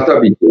 A lot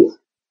of beaches.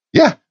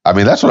 Yeah,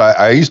 that's what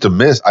I used to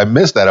miss. I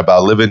miss that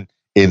about living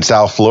in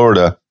South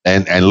Florida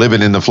and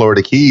living in the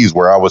Florida Keys,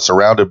 where I was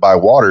surrounded by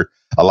water.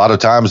 A lot of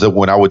times that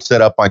when I would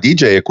set up my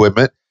DJ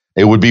equipment,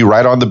 it would be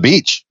right on the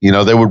beach. They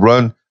would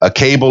run a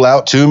cable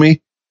out to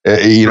me,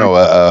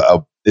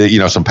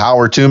 some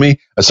power to me.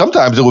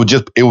 Sometimes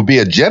it would be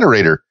a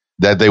generator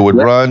that they would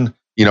run,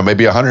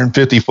 maybe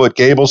 150-foot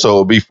cable. So it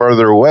would be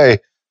further away.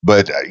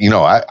 But,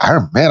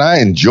 I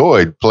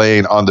enjoyed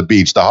playing on the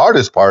beach. The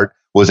hardest part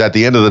was at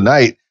the end of the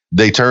night,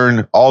 they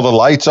turn all the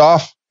lights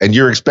off and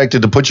you're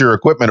expected to put your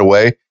equipment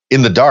away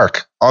in the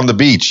dark on the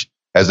beach.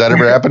 Has that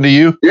ever happened to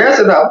you? Yes,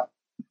 it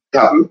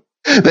happened.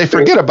 They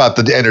forget about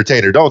the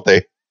entertainer, don't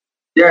they?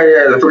 Yeah,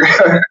 they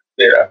forget.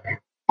 Yeah.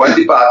 Once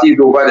the party's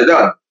over, they're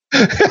done.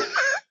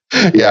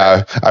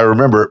 Yeah, I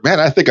remember, man,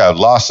 I think I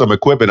lost some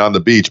equipment on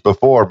the beach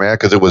before, man,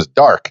 because it was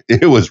dark.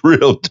 It was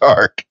real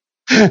dark.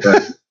 Yeah.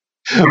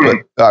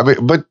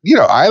 But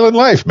island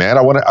life, man.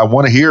 I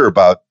want to hear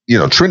about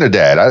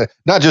Trinidad.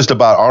 Not just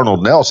about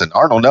Arnold Nelson.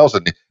 Arnold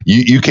Nelson,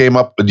 you came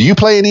up. Do you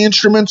play any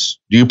instruments?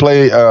 Do you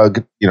play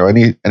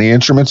any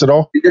instruments at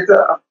all?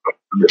 Guitar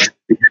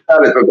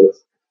a little bit.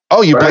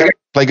 Oh, you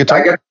play guitar?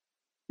 I get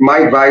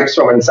my vibes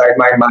from inside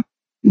my mind.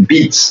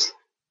 Beats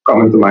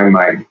come into my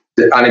mind,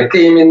 and it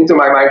came into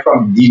my mind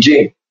from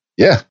DJing.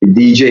 Yeah,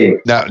 DJing.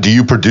 Now, do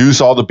you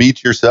produce all the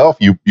beats yourself?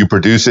 You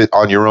produce it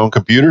on your own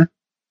computer?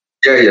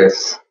 Yeah.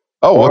 Yes.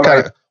 Oh, what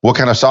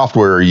kind of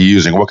software are you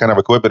using? What kind of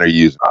equipment are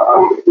you using?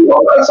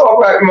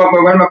 Software.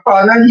 When my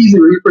partner, he's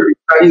a real producer.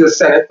 He's a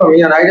Senate for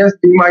me, and I just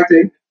do my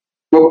thing.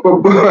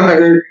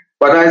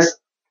 But I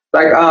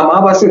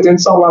have a certain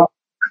song I'm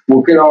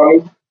working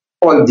on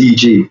called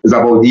DJ. It's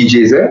about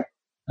DJs, eh?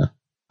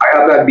 I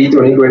have that beat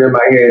only going in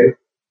my head.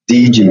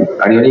 DJ,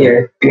 and you only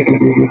hear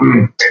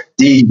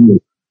DJ,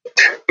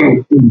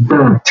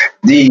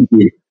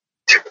 DJ.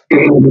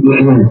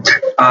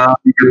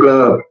 The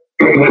club.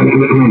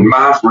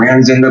 My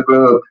friends in the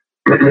club.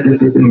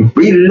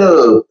 We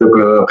love the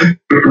club.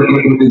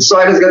 So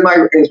I just get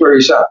my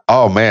inspiration.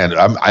 Oh man,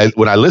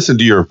 when I listened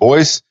to your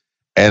voice,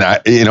 and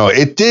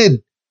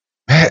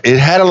it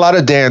had a lot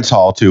of dance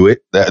hall to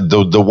it.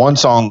 The one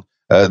song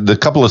the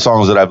couple of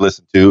songs that I've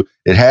listened to,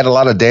 it had a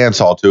lot of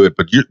dancehall to it,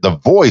 but the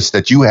voice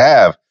that you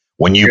have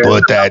when you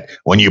put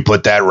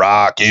that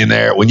rock in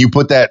there, when you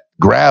put that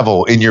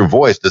gravel in your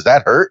voice, does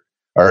that hurt?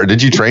 Or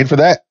did you train for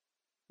that?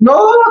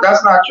 No,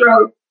 that's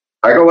natural.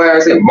 I go where I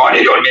say,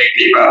 money don't make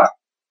people.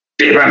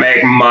 People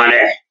make money.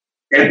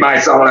 It might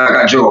sound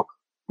like a joke,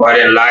 but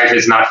in life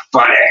it's not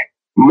funny.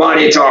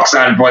 Money talks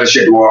and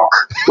bullshit walk.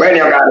 When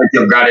you got it,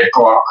 you got it,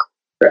 cock.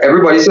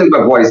 Everybody says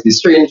my voice is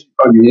strange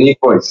or unique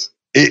voice.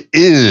 It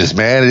is,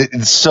 man.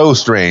 It's so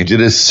strange.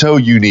 It is so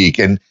unique.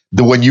 And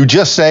when you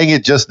just sang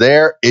it just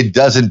there, it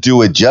doesn't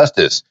do it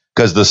justice.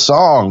 Because the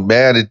song,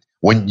 man,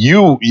 when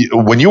you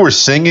were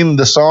singing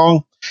the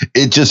song,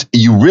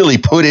 you really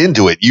put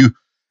into it.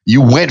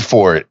 You went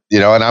for it,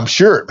 and I'm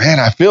sure, man,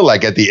 I feel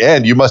like at the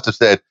end you must have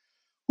said,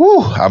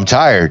 whew, I'm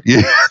tired.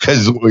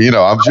 Because,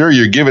 I'm sure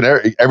you're giving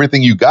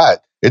everything you got.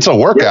 It's a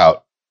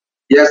workout.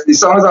 Yes, the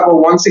song is about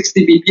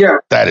 160 BPM.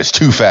 That is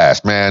too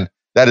fast, man.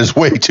 That is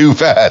way too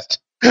fast.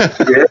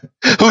 Yeah.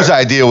 Whose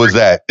idea was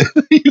that?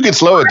 You can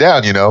slow it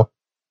down,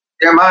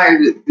 Yeah,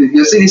 man.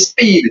 You see the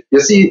speed.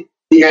 You see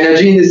the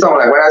energy in the song.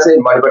 Like when I say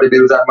money for the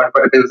bills and money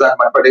for the bills and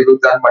money for the bills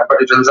and money for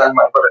the bills and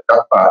money for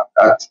that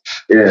part.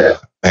 Yeah.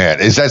 Man,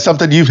 is that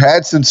something you've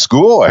had since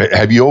school? Or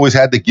have you always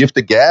had the gift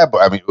of gab?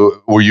 I mean,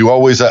 were you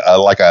always a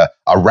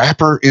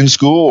rapper in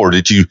school, or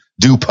did you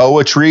do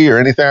poetry or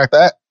anything like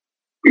that?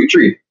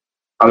 Poetry.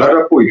 A lot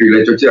of poetry,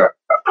 literature.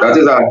 That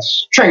is a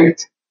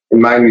strength in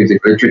my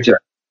music,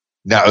 literature.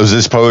 Now, is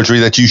this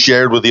poetry that you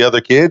shared with the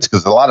other kids?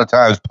 Because a lot of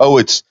times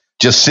poets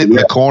just sit in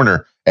the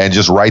corner and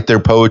just write their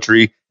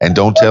poetry and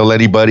don't tell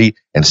anybody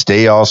and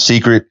stay all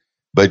secret.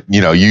 But,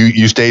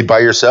 you stayed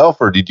by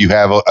yourself, or did you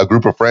have a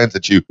group of friends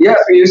that you? Yes,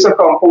 we used to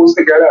compose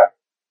together,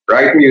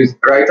 write music,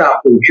 write our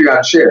poetry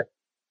and share.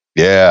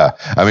 Yeah.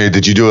 I mean,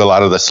 did you do a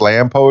lot of the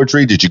slam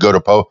poetry? Did you go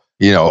to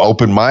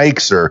open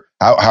mics, or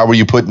how were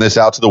you putting this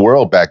out to the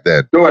world back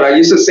then? No, I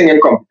used to sing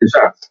in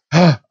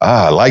competitions.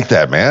 I like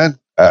that, man.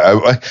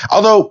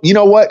 Although, you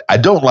know what? I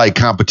don't like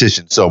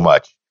competition so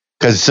much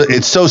because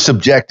it's so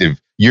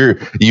subjective. You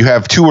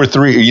have two or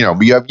three, you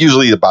have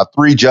usually about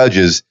three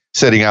judges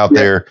sitting out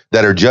there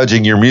that are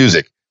judging your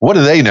music. What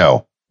do they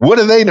know? What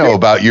do they know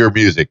about your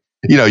music?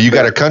 You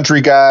got a country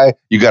guy,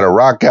 you got a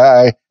rock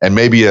guy, and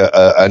maybe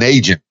an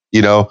agent,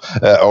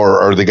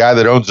 or the guy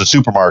that owns the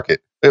supermarket.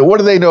 What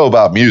do they know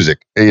about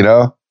music?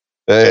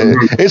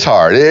 It's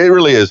hard. It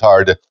really is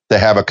hard to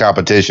have a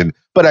competition,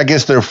 but I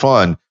guess they're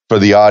fun for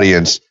the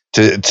audience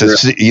to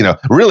see,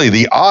 really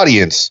the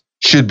audience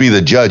should be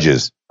the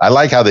judges. I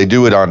like how they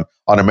do it on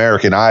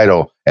American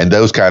Idol and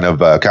those kind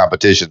of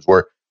competitions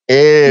where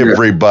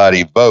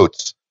everybody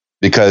votes,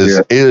 because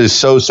it is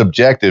so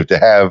subjective to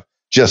have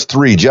just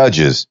three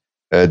judges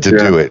to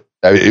do it.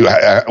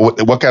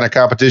 What kind of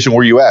competition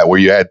were you at? Where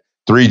you had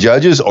three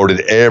judges, or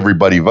did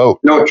everybody vote?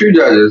 No, three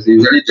judges.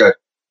 Usually judge.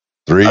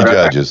 Three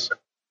judges.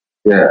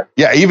 Yeah.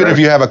 Yeah. Even if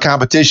you have a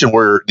competition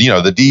where,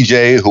 the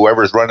DJ,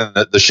 whoever's running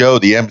the show,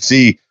 the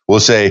MC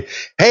will say,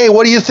 hey,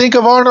 what do you think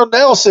of Arnold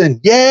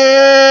Nelson?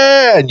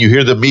 Yeah. And you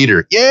hear the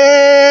meter.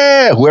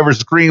 Yeah. Whoever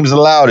screams the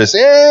loudest.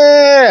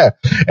 Yeah.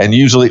 And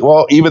usually,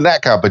 even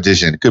that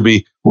competition, it could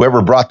be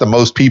whoever brought the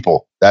most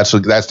people. That's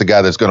the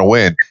guy that's going to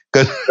win.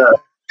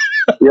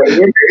 You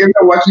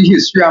watch the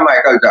history of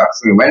Michael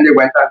Jackson, when they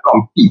went and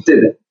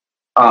competed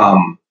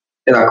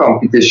in a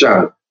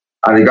competition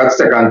and he got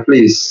second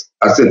place,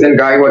 a certain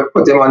guy would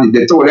put him on.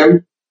 They told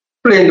him,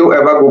 "Play, don't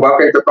ever go back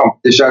into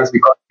competitions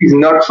because he's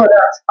not for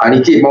that," and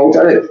he came out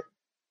of it.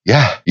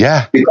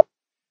 Yeah. Because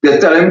they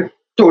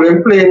told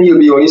him, "Play, and you'll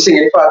be only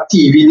singing for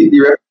TV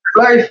the rest of his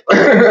life."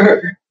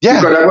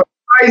 Yeah. Because that was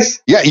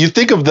nice. Yeah, you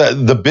think of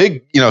the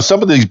big,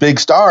 some of these big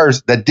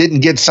stars that didn't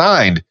get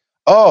signed.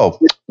 Oh,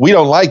 we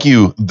don't like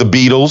you, the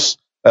Beatles.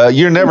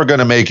 You're never going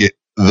to make it,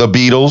 the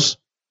Beatles.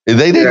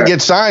 They didn't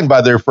get signed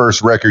by their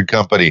first record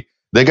company.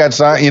 They got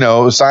signed,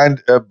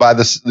 by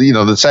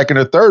the second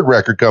or third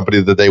record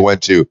company that they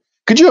went to.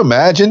 Could you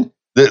imagine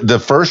the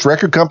first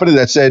record company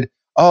that said,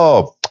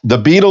 "Oh, the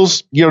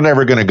Beatles, you're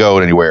never going to go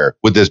anywhere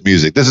with this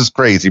music. This is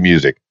crazy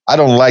music. I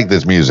don't like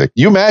this music."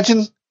 You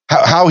imagine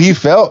how he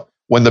felt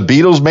when the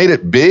Beatles made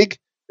it big?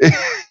 That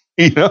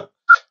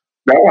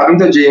happened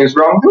to James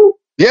Brown too.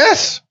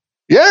 Yes.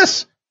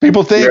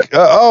 People think,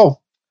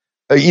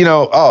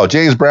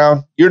 James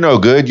Brown, you're no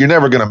good. You're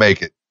never going to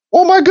make it.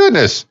 Oh my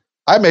goodness.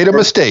 I made a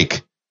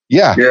mistake.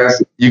 Yeah.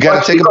 Yes. You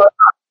got to take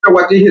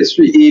what the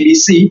history,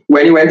 ABC,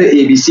 when he went to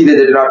ABC, they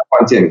did not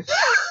want him.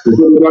 They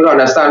don't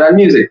understand that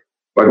music.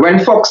 But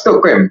when Fox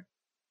took him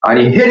and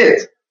he hit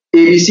it,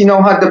 ABC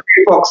now had to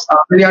pay Fox $1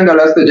 million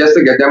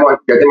to get him on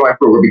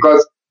program,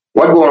 because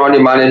what going on,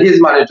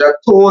 his manager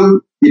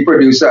told the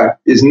producer,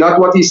 is not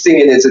what he's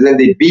singing, it's in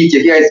the beat.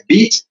 You hear his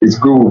beat, it's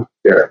groove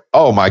there.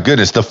 Oh my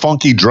goodness, the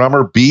funky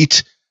drummer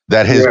beat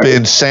that has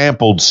been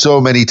sampled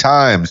so many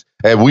times.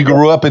 And we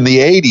grew up in the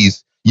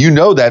 80s.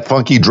 That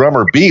funky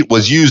drummer beat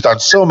was used on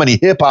so many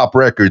hip hop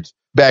records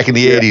back in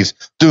the 80s.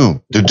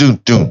 Doom, doom, doom,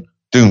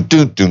 doom,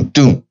 doom, doom,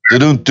 doom,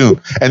 doom,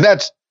 doom. And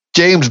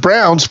James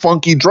Brown's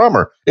funky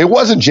drummer. It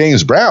wasn't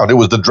James Brown. It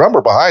was the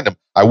drummer behind him.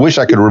 I wish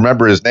I could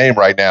remember his name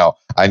right now.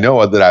 I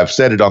know that I've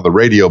said it on the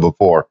radio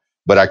before,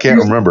 but I can't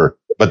remember.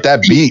 But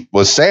that beat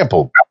was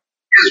sampled.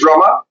 His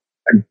drummer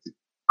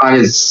and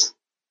his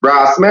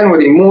brass man were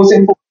the most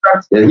important.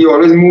 And he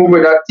always moved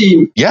with that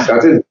team. Yeah.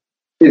 That's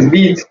his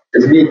beat.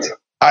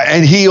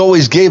 And he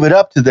always gave it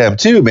up to them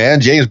too,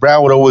 man. James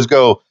Brown would always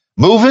go,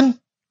 moving,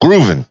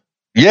 grooving.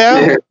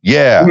 Yeah.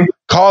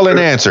 Call and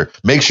answer.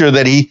 Make sure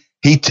that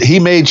he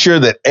made sure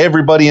that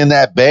everybody in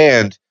that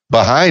band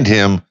behind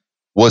him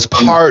was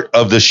part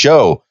of the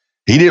show.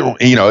 He didn't,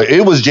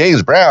 it was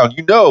James Brown.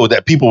 You know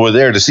that people were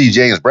there to see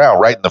James Brown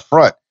right in the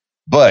front.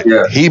 But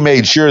he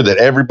made sure that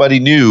everybody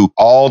knew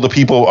all the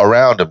people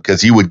around him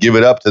because he would give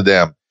it up to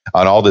them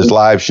on all his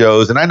live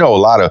shows. And I know a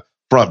lot of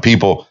front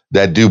people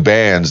that do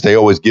bands, they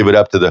always give it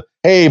up to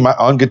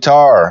on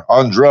guitar,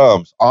 on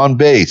drums, on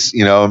bass,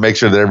 and make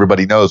sure that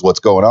everybody knows what's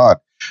going on.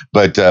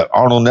 But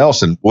Arnold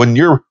Nelson, when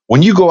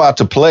you go out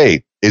to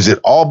play, is it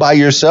all by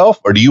yourself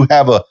or do you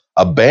have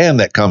a band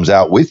that comes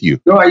out with you?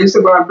 No, I used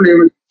to go and play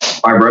with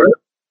my brother.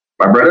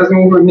 My brothers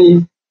move with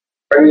me.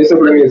 I used to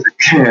play music.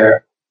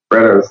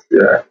 Brothers,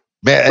 yeah.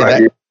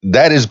 Man,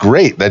 that is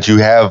great that you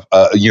have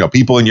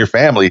people in your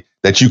family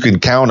that you can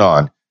count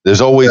on.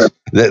 There's always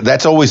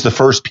that's always the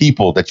first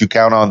people that you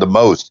count on the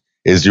most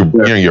is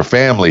your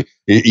family.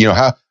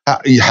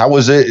 How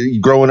was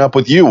it growing up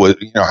with you?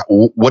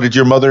 What did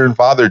your mother and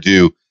father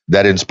do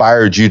that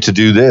inspired you to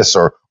do this,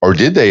 or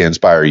did they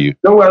inspire you?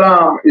 No,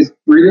 well, it's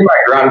really my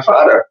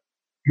grandfather.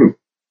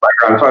 My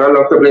grandfather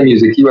loved to play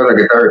music. He was a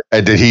guitarist.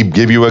 And did he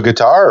give you a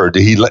guitar, or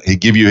did he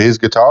give you his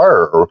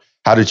guitar, or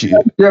how did you?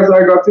 Yes,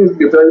 I got his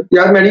guitar. He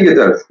had many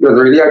guitars. He was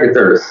really a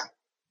guitarist.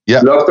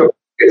 Yeah, loved to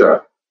play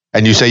guitar.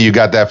 And you say you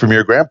got that from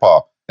your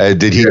grandpa.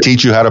 Did he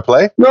teach you how to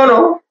play?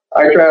 No.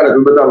 I tried a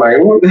little bit on my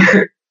own.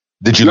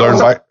 Did you learn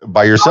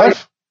by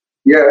yourself?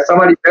 Some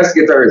of the best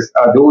guitarists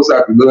are those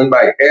that learn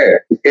by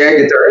ear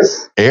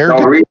guitarists.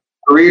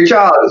 Ray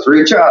Charles.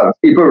 Ray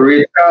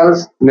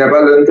Charles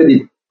never learned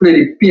to play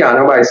the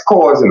piano by his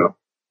chords,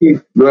 He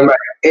learned by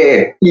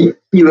ear. He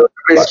learned to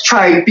play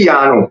stride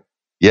piano.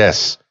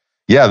 Yes.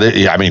 Yeah,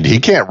 he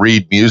can't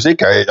read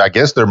music. I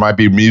guess there might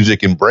be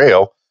music in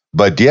Braille,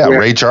 but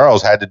Ray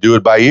Charles had to do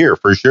it by ear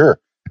for sure.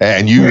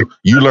 And you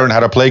learn how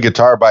to play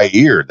guitar by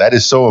ear. That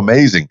is so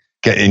amazing.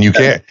 And you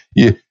can't.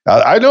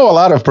 I know a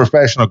lot of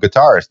professional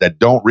guitarists that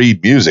don't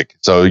read music,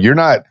 so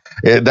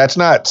that's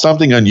not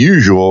something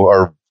unusual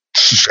or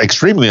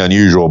extremely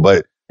unusual.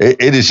 But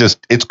it is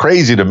just it's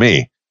crazy to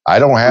me. I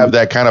don't have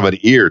that kind of an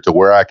ear to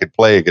where I could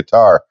play a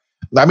guitar.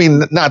 I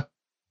mean,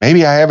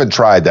 maybe I haven't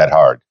tried that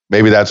hard.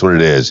 Maybe that's what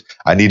it is.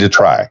 I need to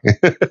try.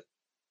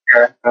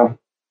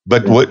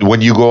 But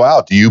when you go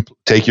out, do you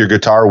take your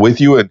guitar with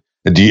you? And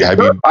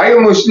I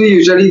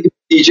usually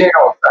DJing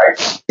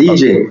outside.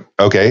 DJing.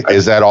 Okay.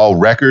 Is that all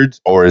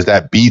records or is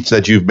that beats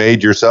that you've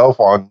made yourself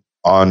on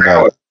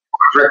records?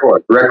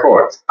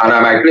 And I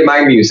might play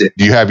my music.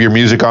 Do you have your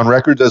music on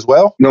records as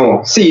well? No,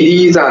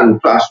 CDs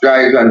and flash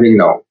drives and things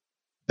now.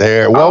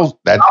 That's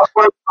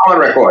on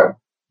record.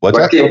 What's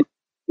that?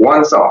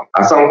 One song,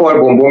 a song called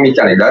Boom Boom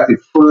Mechanic. That's the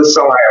first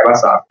song I ever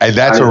sang. And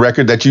that's a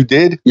record that you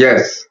did?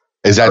 Yes.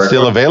 Is that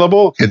still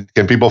available?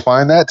 Can people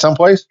find that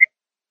someplace?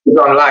 It's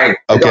online.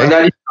 Okay. It's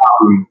under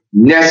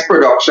Nest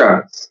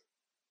Productions.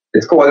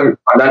 It's called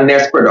under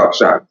Nest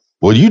Productions.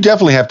 Well, you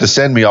definitely have to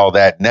send me all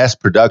that. Nest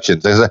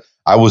Productions.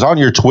 I was on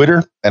your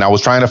Twitter and I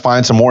was trying to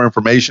find some more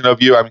information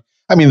of you.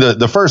 I mean,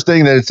 the first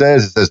thing that it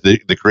says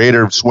the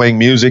creator of swing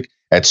music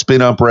at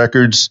Spin Up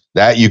Records.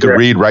 That you can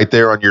read right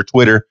there on your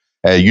Twitter.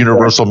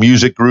 Universal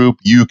Music Group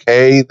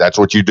UK. That's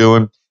what you're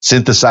doing.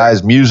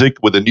 Synthesized music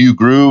with a new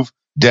groove.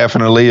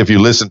 Definitely, if you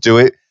listen to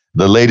it,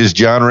 the latest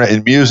genre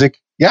in music.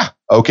 Yeah,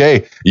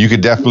 okay. You could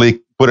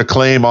definitely put a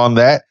claim on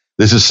that.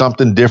 This is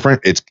something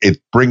different. It's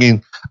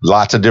bringing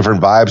lots of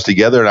different vibes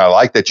together, and I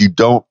like that you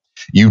don't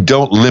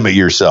limit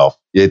yourself.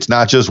 It's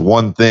not just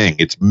one thing.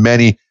 It's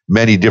many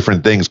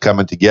different things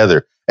coming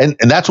together, and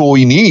that's what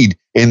we need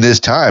in this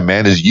time,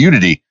 man. Is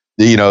unity.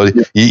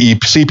 You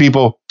see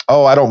people.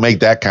 Oh, I don't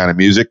make that kind of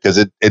music because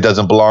it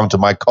doesn't belong to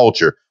my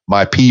culture,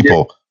 my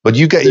people. Yeah. But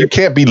you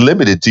can't be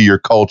limited to your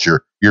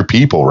culture, your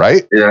people,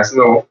 right? Yes,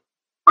 no.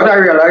 But I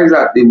realize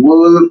that the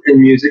world in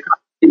music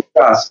is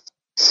just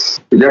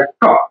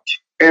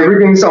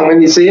everything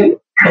sounding the same.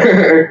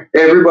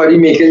 Everybody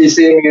making the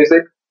same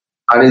music.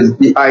 And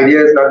the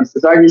idea is not the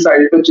society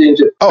decided to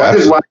change it. That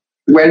is why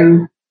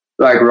when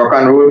rock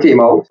and roll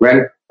came out,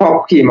 when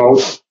pop came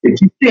out, it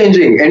keeps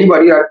changing.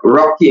 Anybody that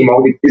rock came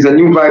out, it is a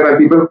new vibe and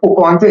people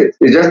hook on it.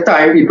 It's just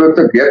time people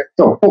to get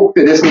to hook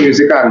to this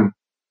music and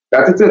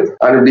that's it.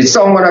 And the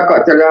song when I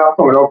tell you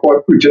coming out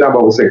called Preaching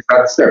About Sex,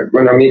 that's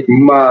going to make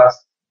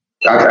mass.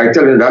 I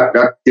tell you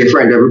that's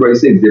different. Everybody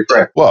says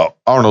different. Well,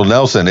 Arnold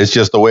Nelson, it's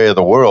just the way of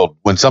the world.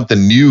 When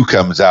something new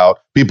comes out,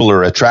 people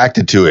are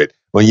attracted to it.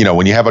 When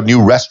you have a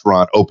new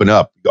restaurant open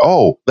up,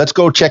 oh, let's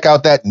go check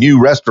out that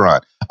new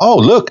restaurant. Oh,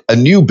 look, a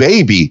new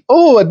baby.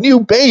 Oh, a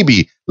new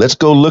baby. Let's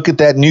go look at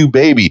that new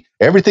baby.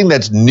 Everything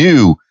that's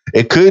new,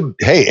 it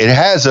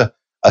has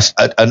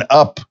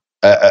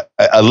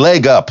a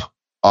leg up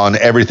on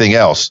everything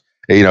else.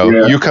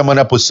 You're coming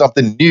up with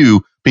something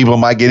new. People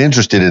might get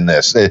interested in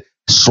this.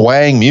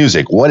 Swang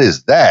music. What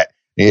is that?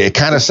 It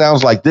kind of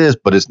sounds like this,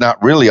 but it's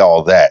not really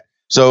all that.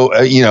 So,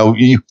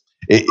 you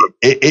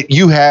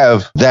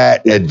have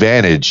that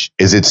advantage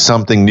is it's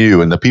something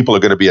new and the people are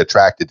going to be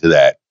attracted to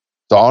that.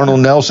 So Arnold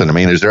Nelson, I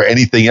mean, is there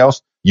anything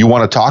else you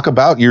want to talk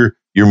about your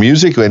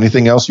music or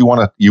anything else you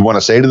want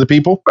to say to the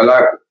people?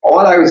 Well, all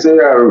I would say,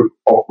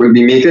 we'll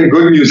be making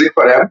good music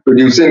for them,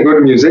 producing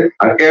good music,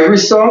 and every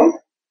song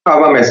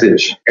have a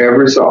message.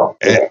 Every song.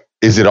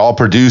 Is it all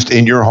produced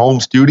in your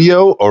home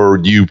studio, or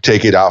do you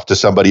take it off to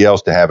somebody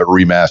else to have it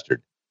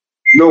remastered?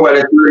 No, but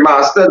it's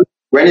remastered.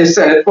 When you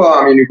send it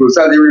for you go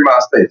sell the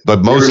remastered.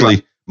 But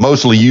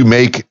mostly you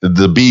make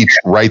the beats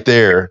right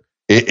there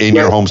in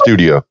your home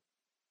studio.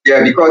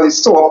 Yeah, because the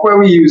software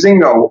we're using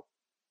now,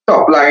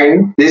 Top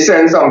Line, they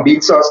send some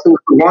beats us to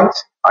want,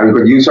 and you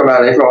could use from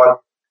that if you want.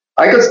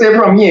 I could stay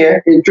from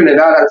here in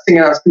Trinidad and sing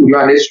in a studio,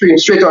 and they stream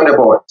straight on the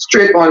board,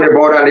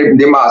 and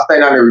they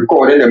mastering and they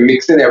recording, they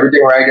mixing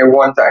everything right at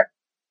one time.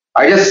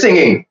 I just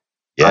singing,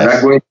 and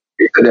I'm going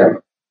to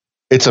them.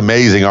 It's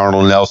amazing,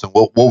 Arnold Nelson,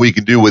 what we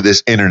can do with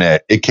this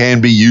internet. It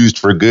can be used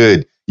for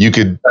good. You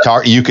could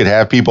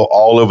have people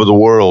all over the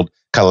world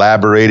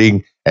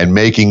collaborating and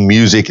making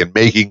music and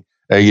making,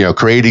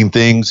 creating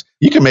things.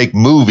 You can make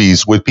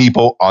movies with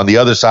people on the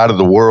other side of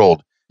the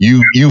world.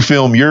 You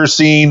film your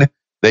scene,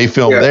 they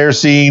film their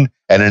scene,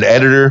 and an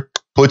editor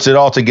puts it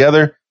all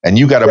together, and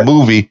you got a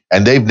movie,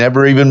 and they've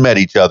never even met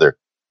each other.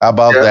 How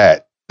about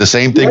that? The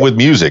same thing with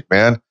music,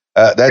 man.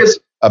 That's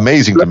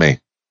amazing to me.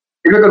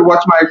 If you could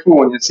watch my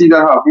phone, you see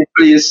that how we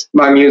plays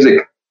my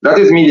music. That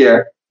is me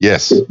there.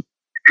 Yes.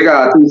 Big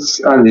artists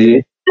and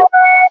the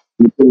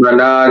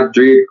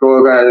Drake,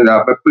 and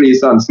the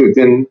place on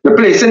certain, the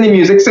place in the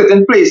music,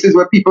 certain places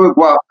where people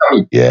go after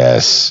me.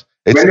 Yes.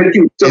 When they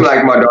do something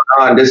like Madonna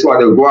and this one,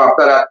 they'll go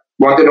after that,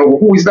 want to know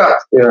who is that.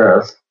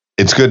 Yes.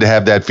 It's good to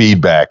have that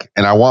feedback.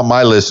 And I want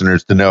my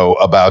listeners to know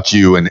about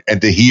you and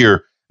to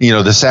hear,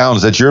 the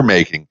sounds that you're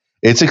making.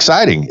 It's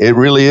exciting. It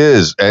really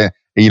is.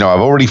 I've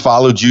already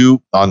followed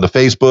you on the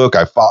Facebook.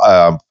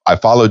 I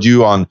followed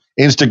you on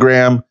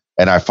Instagram,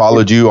 and I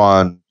followed you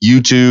on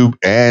YouTube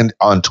and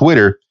on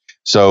Twitter.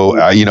 So,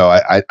 I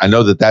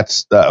know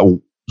that's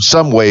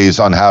some ways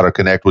on how to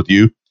connect with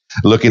you.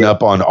 Looking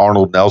up on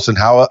Arnold Nelson,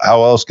 how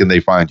else can they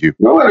find you?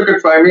 Nobody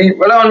could find me.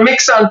 Well, on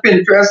Mix and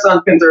Pinterest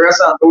and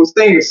those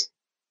things.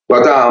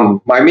 But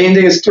my main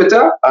thing is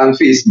Twitter and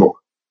Facebook.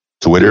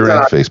 Twitter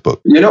and Facebook.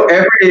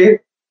 Every day,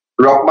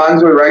 rock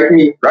bands will write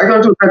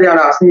on Twitter and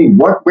ask me,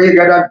 what way you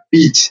get that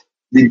beat?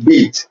 The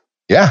beat.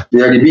 Yeah.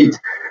 Yeah, the beat.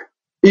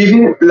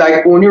 Even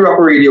like Only Rock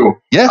Radio.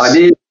 Yes.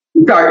 The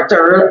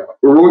character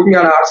wrote me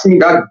and asked me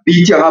that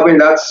beat you have in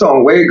that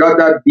song, where you got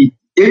that beat.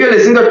 If you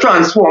listen to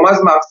Transformers,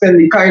 Max, and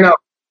the kind of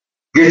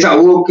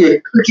guitar work,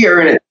 you're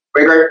hearing it.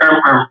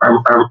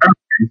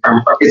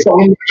 It's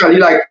actually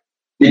like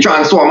the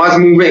Transformers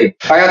moving.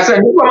 I had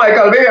sent it for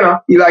Michael Bay,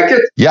 he liked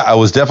it. Yeah, I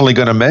was definitely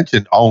going to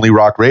mention Only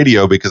Rock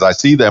Radio because I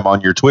see them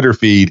on your Twitter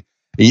feed.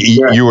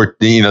 You were,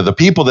 the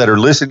people that are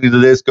listening to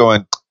this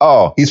going,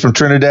 oh, he's from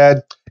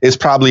Trinidad. It's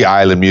probably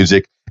island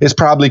music. It's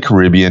probably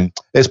Caribbean.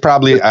 It's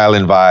probably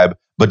island vibe.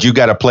 But you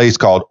got a place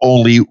called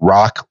Only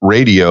Rock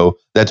Radio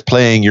that's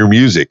playing your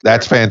music.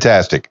 That's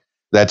fantastic.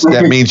 That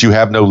means you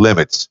have no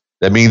limits.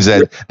 That means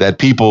that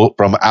people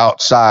from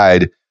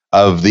outside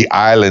of the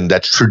island,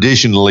 that's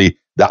traditionally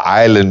the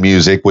island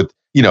music with,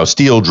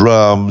 steel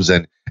drums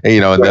and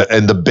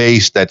the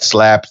bass that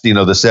slaps,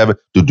 the seven,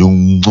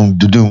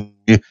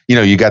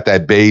 you got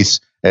that bass,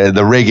 the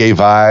reggae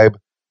vibe.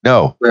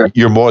 No,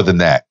 you're more than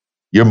that.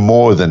 You're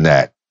more than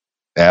that.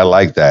 I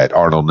like that,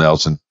 Arnold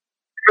Nelson.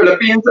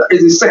 Philippines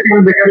is the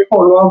second biggest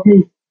follower of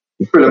me.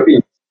 The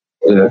Philippines.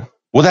 Yeah.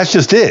 Well, that's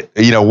just it.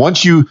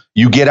 Once you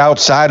get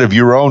outside of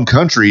your own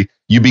country,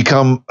 you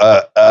become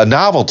a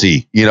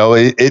novelty.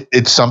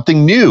 It's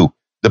something new.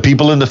 The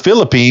people in the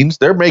Philippines,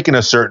 they're making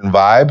a certain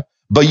vibe,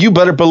 but you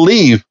better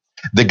believe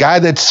the guy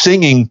that's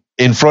singing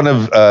in front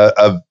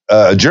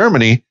of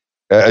Germany,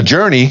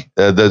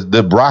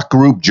 the rock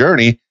group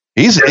Journey,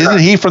 isn't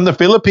he from the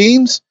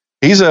Philippines?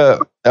 He's a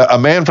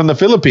man from the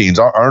Philippines,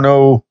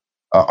 Arno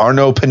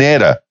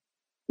Pineda.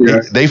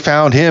 Yeah. They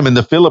found him in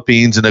the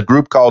Philippines in a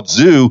group called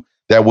Zoo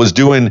that was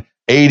doing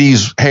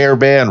 80s hair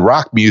band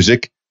rock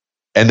music,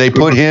 and they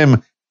put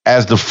him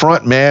as the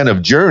front man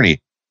of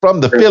Journey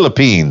from the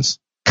Philippines.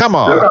 Come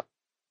on.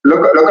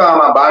 Look at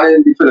my band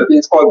in the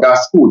Philippines called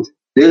Gas Food.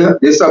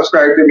 They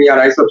subscribe to me and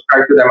I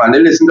subscribe to them and they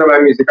listen to my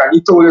music. And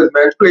he told his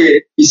man to play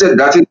it. He said,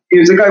 that is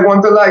music I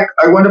want to like.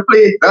 I want to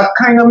play that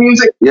kind of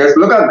music. Yes,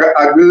 look at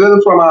a girl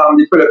from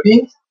the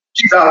Philippines.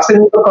 She's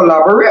asking me to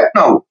collaborate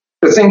now.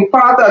 To sing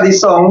part of the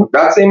song,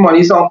 that same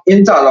money song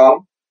in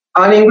Talong.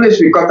 And English,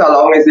 because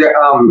Talong is their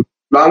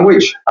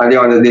language.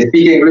 And they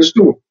speak English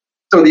too.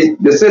 So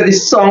they said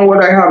this song,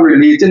 what I have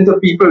relating to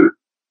people,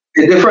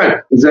 is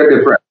different. It's very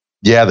different.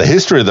 Yeah, the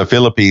history of the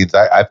Philippines.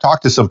 I've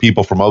talked to some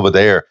people from over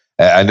there.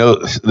 I know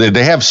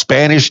they have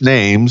Spanish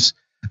names,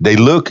 They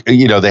look,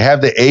 they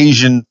have the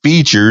Asian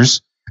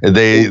features.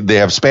 They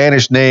have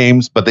Spanish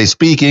names, but they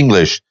speak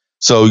English.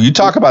 So you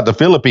talk about the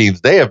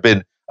Philippines, they have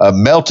been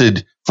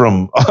melted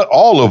from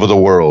all over the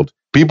world.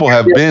 People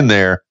have been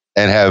there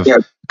and have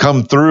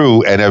come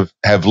through and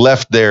have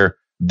left their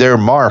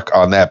mark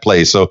on that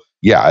place. So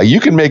yeah, you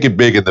can make it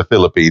big in the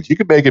Philippines. You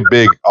can make it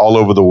big all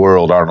over the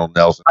world, Arnold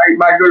Nelson.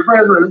 My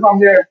girlfriend is from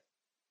there.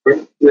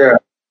 Yeah,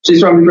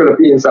 she's from the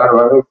Philippines.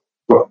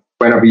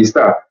 Buena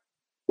Vista.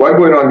 What's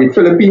going on? The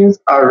Philippines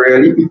are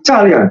really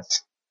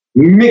Italians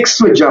mixed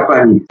with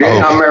Japanese.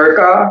 Then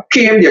America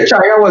came there.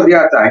 China was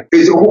there at the time.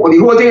 The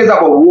whole thing is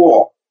about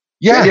war.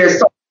 Yeah. And there's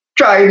some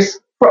tribes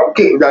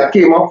that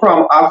came up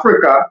from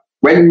Africa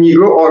when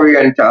Negro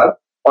Oriental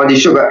on the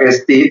sugar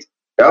estate.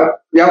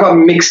 They have a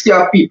mixture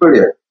of people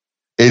there.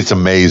 It's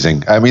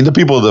amazing. I mean, the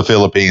people of the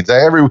Philippines,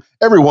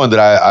 everyone that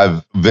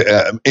I've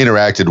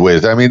interacted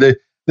with, I mean,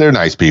 they're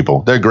nice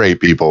people. They're great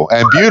people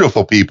and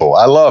beautiful people.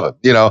 I love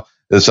it,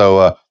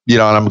 So,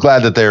 and I'm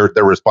glad that they're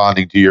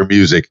responding to your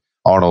music,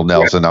 Arnold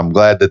Nelson. I'm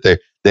glad that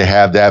they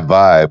have that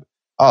vibe.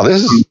 Oh,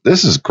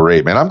 this is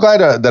great, man. I'm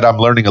glad that I'm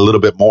learning a little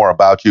bit more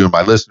about you, and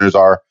my listeners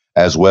are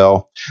as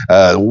well.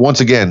 Once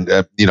again,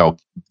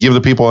 give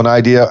the people an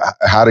idea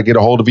how to get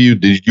a hold of you.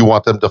 Did you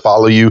want them to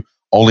follow you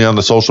only on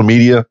the social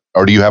media,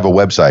 or do you have a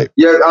website?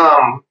 Yes,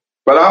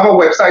 well, I have a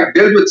website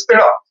built with Spin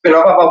Up. Spin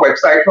Up have a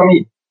website for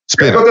me.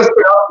 Go to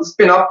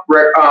Spin Up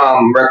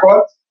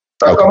Records.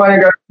 Come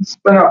on,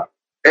 Spin Up.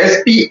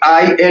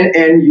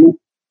 SPINNUP.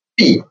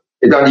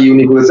 It's on the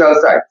Universal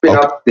side. Spin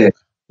Up there.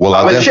 Well,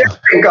 I'll share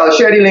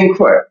the link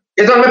for it.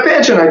 It's on my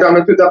page, and it's on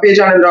my Twitter page,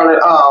 and it's on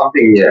the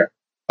thing here.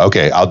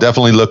 Okay, I'll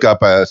definitely look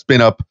up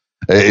Spin Up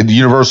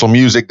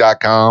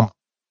universalmusic.com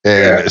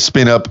and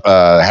Spin Up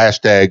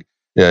hashtag.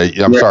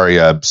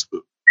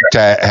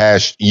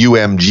 Hash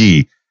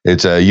UMG.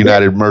 It's a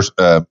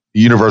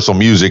Universal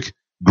Music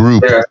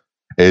Group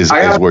is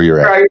where you're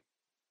at.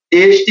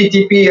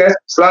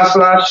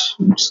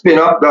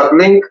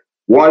 https://spinup.link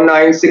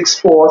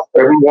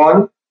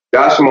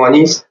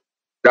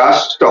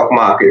 196471-monies-stock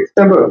market.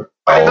 Simple.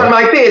 It's on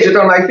my page. It's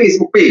on my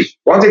Facebook page.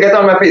 Once you get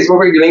on my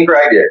Facebook page, the link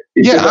right there.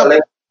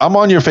 I'm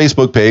on your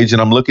Facebook page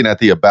and I'm looking at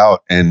the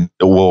about, and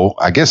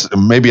I guess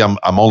maybe I'm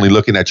only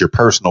looking at your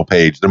personal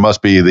page. There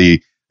must be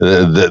the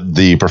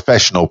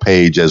professional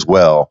page as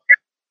well.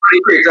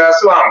 Create a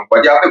song,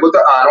 but you have to go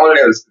to Arnold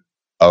Nelson.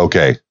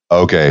 Okay.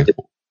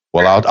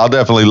 Well, I'll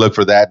definitely look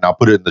for that, and I'll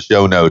put it in the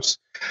show notes.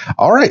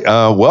 All right.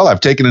 Well,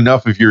 I've taken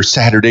enough of your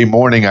Saturday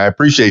morning. I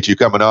appreciate you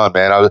coming on,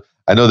 man.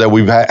 I know that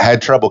we've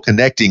had trouble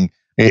connecting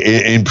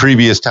in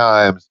previous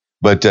times,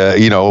 but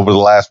over the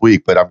last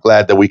week. But I'm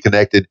glad that we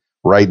connected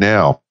right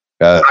now.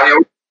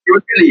 You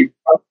believe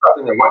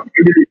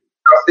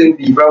Justin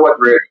Bieber was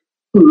really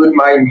heard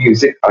my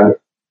music, and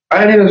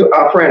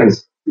our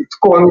friends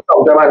called me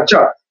out and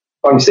chat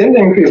on the same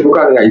thing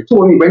Facebook, and he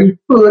told me when he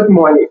heard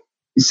money,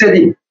 he said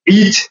the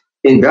beat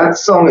in that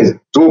song is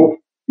dope.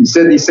 He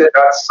said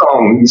that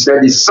song. He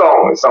said the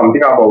song,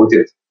 something about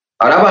it.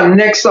 And I have a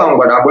next song,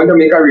 but I'm going to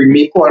make a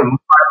remake called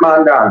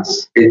Madman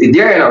Dance. It's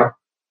there,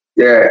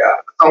 Yeah, a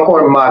song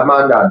called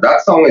Madman Dance.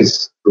 That song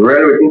is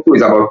really written too.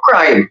 It's about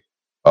crime.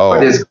 Oh.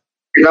 But it's a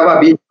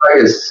beat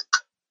it's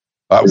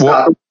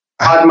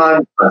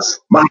Madman Dance.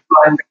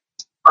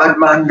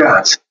 Madman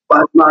Dance.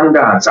 Madman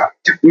Dance.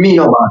 Me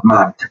no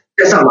madman.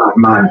 Yes, I'm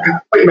madman.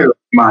 Wait me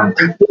man.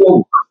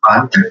 Oh,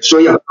 man. Show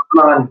your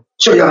man.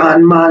 Show your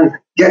hand, man.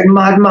 Get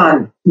mad,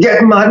 man.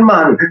 Get mad,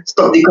 man.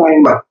 Stop the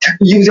crime.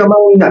 Use your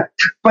mind.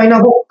 Find a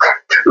book.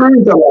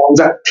 Read the ones.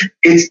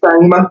 It's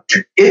time.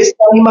 It's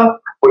time.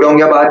 Put on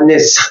your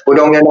badness. Put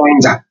on your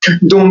minds.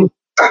 Don't.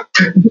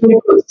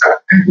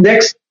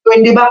 Next,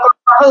 in the back of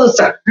the house.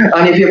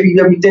 And if you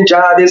feel a beaten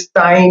jar this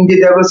time, the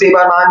devil say,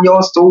 bad man,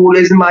 your soul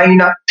is mine.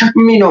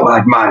 Me no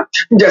bad man.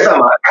 Just a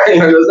man.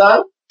 You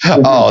understand?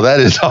 Oh, that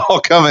is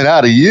all coming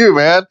out of you,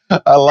 man.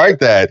 I like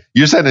that.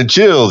 You're sending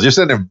chills. You're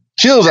sending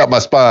chills up my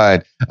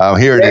spine. I'm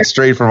hearing it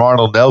straight from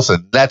Arnold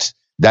Nelson. That's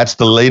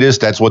the latest.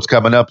 That's what's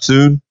coming up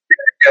soon.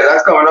 Yeah,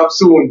 that's coming up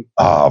soon.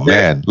 Oh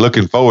man,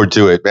 looking forward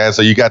to it, man.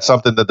 So you got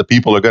something that the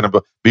people are going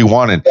to be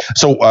wanting.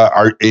 So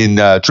are in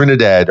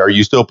Trinidad, are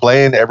you still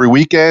playing every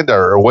weekend,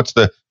 or what's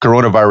the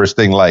coronavirus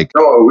thing like?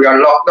 No, we are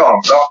locked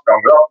down.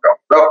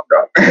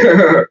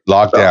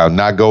 Lockdown,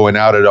 not going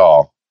out at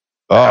all.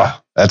 Oh,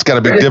 that's got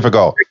to be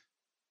difficult.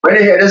 When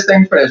they hear this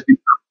thing finish,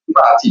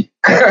 party.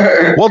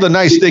 Well, the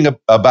nice thing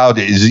about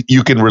it is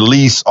you can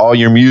release all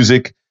your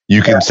music.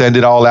 You can send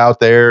it all out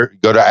there.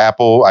 Go to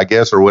Apple, I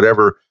guess, or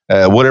whatever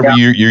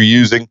you're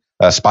using,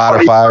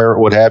 Spotify or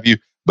what have you.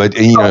 But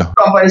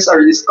companies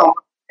are this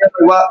company.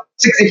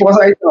 64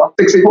 sites,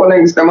 64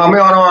 links. Them are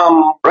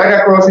on right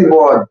across the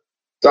board.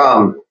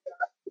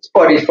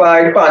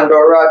 Spotify,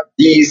 Pandora,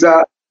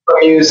 Deezer,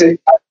 Music,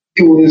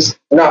 iTunes,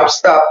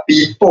 Napster,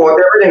 Beatport,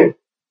 everything.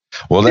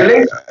 Well,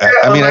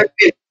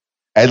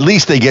 at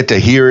least they get to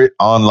hear it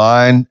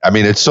online. I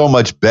mean, it's so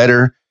much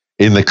better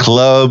in the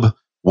club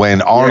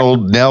when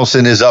Arnold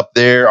Nelson is up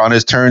there on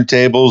his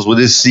turntables with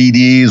his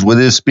CDs, with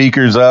his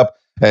speakers up.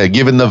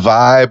 giving the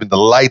vibe and the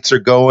lights are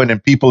going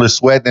and people are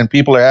sweating and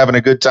people are having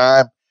a good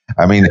time.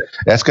 I mean,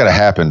 that's got to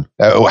happen.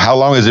 How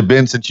long has it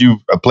been since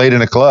you've played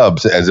in a club?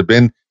 Has it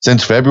been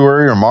since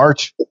February or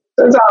March?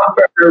 Since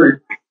February.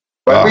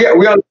 But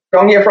we are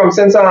down here from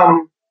since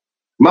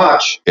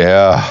March.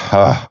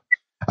 Yeah.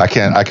 I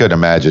couldn't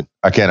imagine.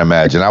 I can't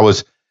imagine. I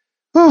was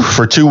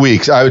for 2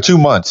 weeks, 2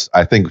 months.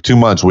 I think 2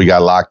 months we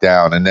got locked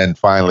down. And then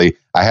finally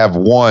I have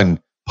one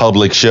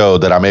public show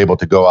that I'm able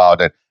to go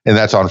out and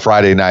that's on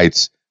Friday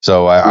nights.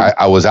 So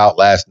I was out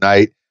last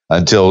night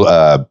until,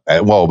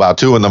 about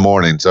 2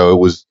 a.m.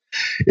 So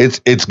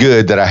it's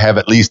good that I have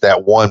at least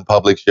that one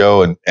public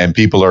show and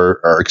people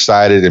are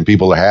excited and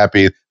people are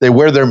happy. They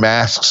wear their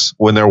masks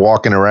when they're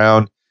walking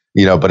around,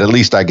 but at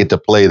least I get to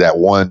play that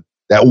one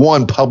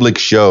public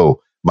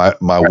show, my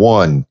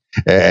one.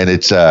 And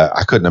it's,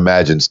 I couldn't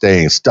imagine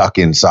staying stuck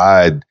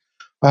inside.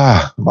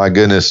 My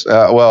goodness.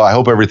 Well, I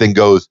hope everything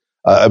goes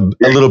a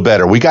little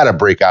better. We got to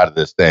break out of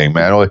this thing,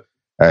 man.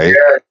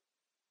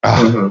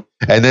 And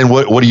then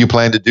what do you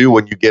plan to do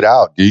when you get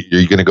out? Are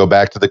you going to go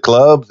back to the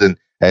clubs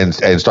and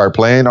start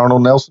playing,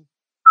 Arnold Nelson?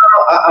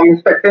 I'm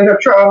expecting to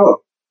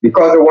travel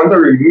because I want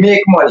to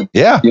make money.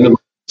 Yeah.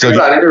 So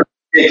planning to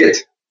make it.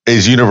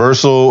 Is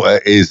Universal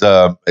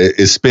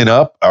is Spin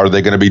Up? Are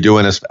they going to be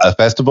doing a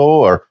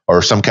festival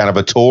or some kind of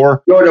a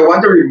tour? No, they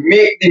want to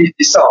remake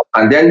the song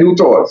and then do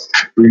tours.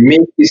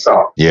 Remake the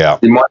song. Yeah.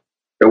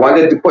 They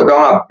wanted to put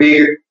down a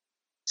big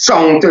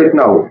song to it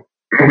now.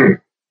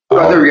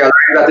 Because they realize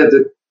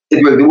that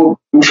it will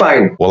do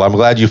fine. Well, I'm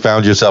glad you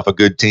found yourself a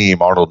good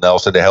team, Arnold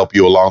Nelson, to help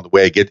you along the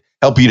way,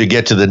 help you to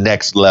get to the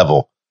next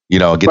level. To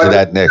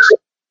that next.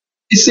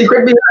 The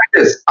secret behind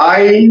this,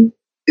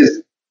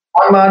 is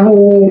one man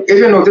who, if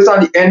you notice on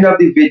the end of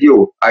the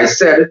video, I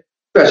said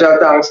special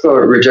thanks to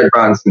Richard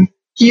Branson.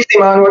 He's the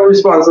man who was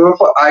responsible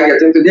for I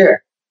getting to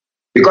there.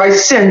 Because I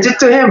sent it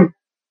to him.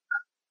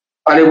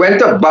 And it went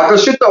to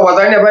Battleship Towers.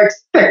 I never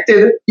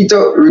expected he to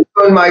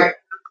return my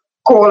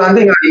call and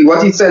thing. And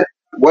what he said,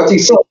 what he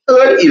saw,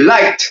 he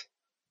liked.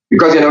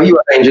 Because, he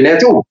was an engineer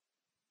too.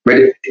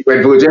 With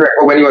Virgin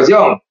Record when he was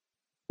young.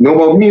 Know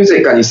about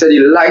music. And he said he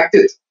liked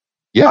it.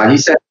 Yeah. And he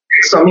said,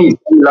 to me,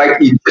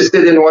 he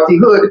interested in what he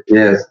heard.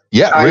 Yes.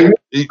 Yeah. I'm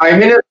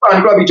in his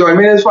fan club. He joined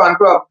me in his fan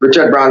club,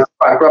 Richard Branson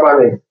fan club.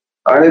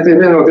 And if you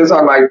notice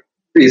on my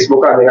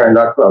Facebook, I think I'm in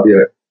that club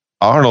here.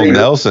 Arnold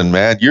Nelson,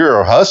 man, you're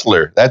a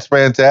hustler. That's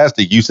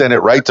fantastic. You sent it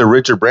right to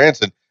Richard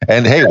Branson.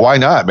 And hey, why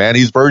not, man?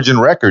 He's Virgin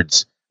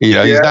Records. He's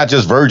not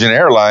just Virgin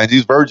Airlines.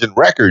 He's Virgin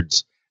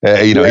Records.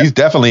 He's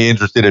definitely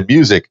interested in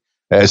music.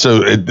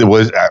 So it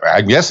was,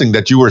 I'm guessing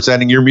that you were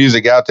sending your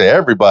music out to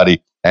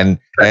everybody. And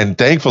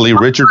thankfully,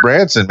 Richard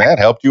Branson, man,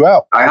 helped you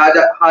out. I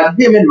had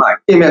him in mind,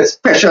 him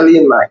especially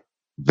in mind.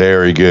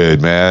 Very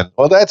good, man.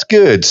 Well, that's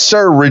good.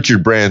 Sir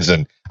Richard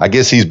Branson. I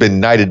guess he's been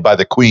knighted by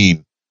the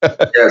Queen.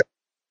 Yes.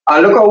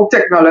 And look how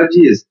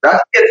technology is.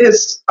 That hit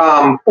his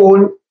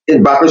phone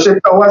in Battleship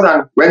Towers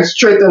and went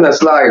straight in the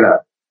slider.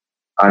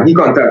 And he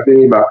contacted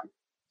me back.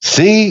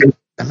 See,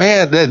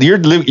 man,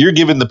 you're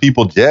giving the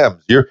people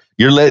gems. You're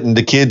letting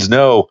the kids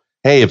know,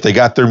 hey, if they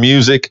got their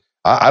music,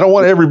 I don't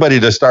want everybody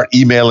to start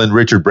emailing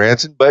Richard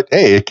Branson, but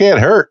hey, it can't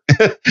hurt.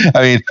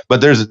 But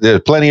there's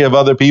plenty of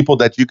other people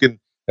that you can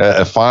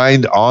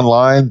find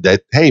online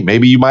that, hey,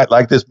 maybe you might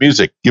like this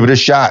music. Give it a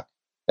shot.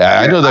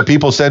 I know that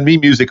people send me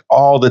music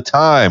all the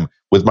time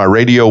with my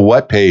Radio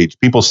What page.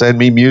 People send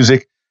me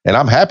music and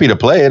I'm happy to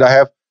play it. I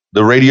have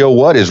the Radio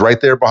What is right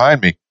there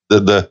behind me,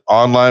 the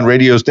online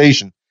radio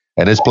station,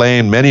 and it's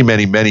playing many,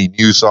 many, many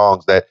new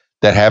songs that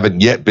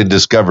haven't yet been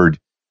discovered.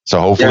 So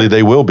hopefully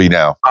they will be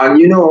now. And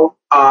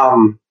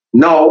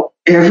now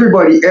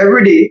everybody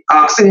every day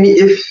asking me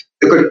if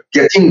they could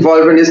get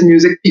involved in this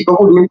music. People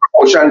who doing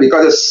promotion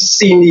because they've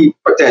seen the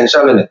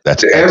potential in it.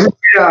 That's so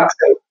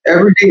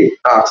every day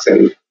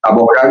asking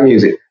about that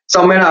music.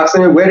 Some men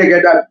asking me where you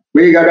got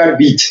that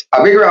beat.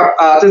 A big rap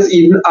artist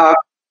even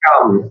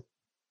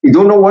you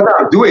don't know what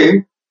I'm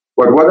doing,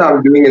 but what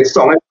I'm doing is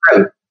song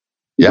and well.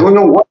 You don't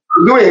know what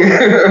I'm doing.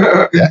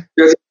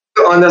 Just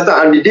to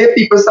understand. And the day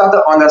people start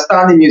to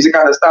understand the music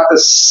and they start to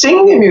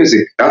sing the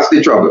music, that's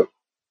the trouble.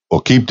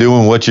 Well, keep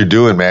doing what you're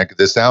doing, man,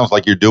 because it sounds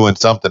like you're doing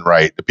something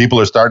right. The people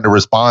are starting to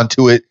respond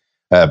to it.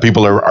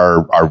 People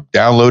are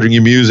downloading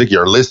your music.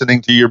 You're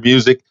listening to your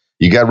music.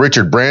 You got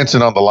Richard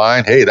Branson on the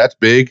line. Hey, that's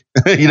big.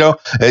 You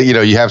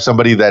have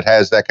somebody that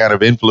has that kind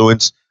of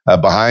influence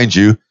behind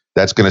you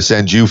that's going to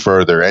send you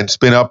further, and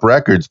Spin Up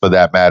Records for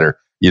that matter.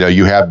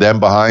 You have them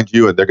behind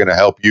you and they're going to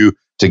help you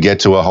to get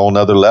to a whole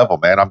nother level,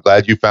 man. I'm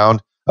glad you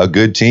found a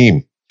good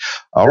team.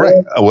 All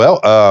right. Well,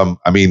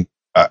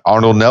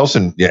 Arnold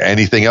Nelson,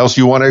 anything else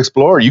you want to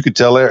explore? You could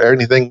tell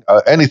anything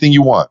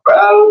you want.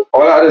 Well,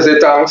 all I have to say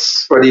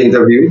thanks for the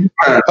interview.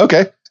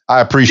 Okay. I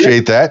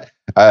appreciate that.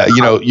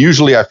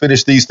 Usually I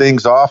finish these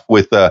things off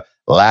with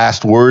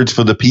last words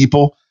for the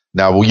people.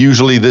 Now,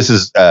 usually this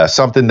is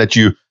something that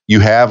you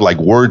have, like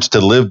words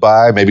to live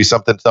by, maybe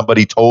something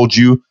somebody told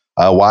you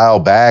a while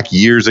back,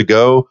 years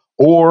ago,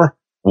 or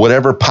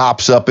whatever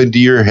pops up into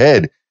your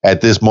head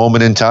at this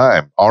moment in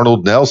time.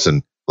 Arnold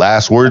Nelson,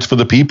 last words for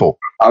the people.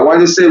 I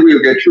want to say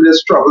we'll get through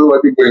this trouble,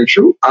 what we're going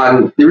through.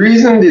 And the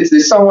reason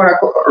this song what I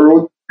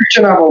wrote,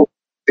 preaching about,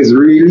 is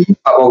really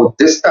about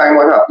this time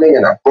what happening.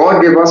 And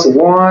God gave us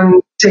one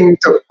thing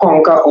to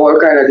conquer all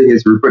kind of things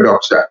is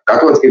reproduction.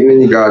 That was given in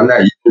the Garden of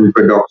Eden,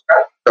 reproduction.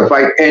 To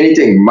fight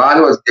anything,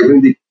 man was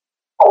given the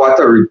power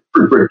to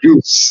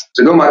reproduce.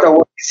 So no matter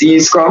what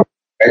disease comes,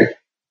 right,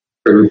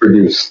 to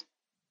reproduce.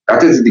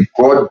 That is the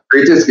God's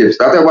greatest gifts.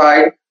 That is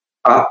why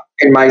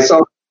in my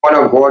song, one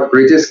of God's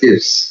greatest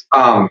gifts.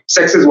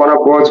 Sex is one of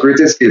God's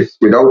greatest gifts.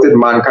 Without it,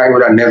 mankind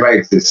would have never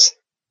exist.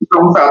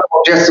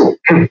 Just so.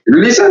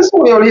 Listen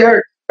to me,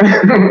 here.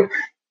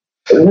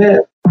 Yeah.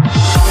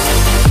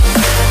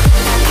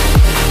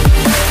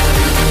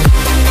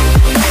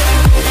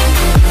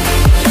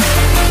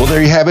 Well,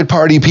 there you have it,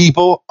 party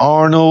people.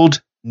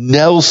 Arnold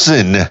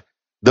Nelson.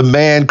 The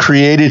man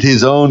created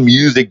his own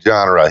music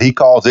genre. He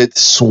calls it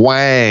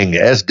swang,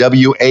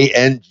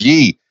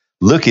 S-W-A-N-G.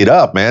 Look it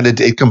up, man.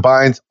 It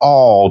combines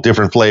all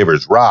different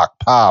flavors, rock,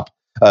 pop,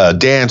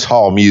 dance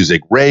hall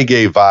music,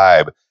 reggae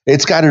vibe.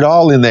 It's got it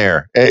all in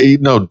there.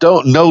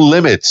 No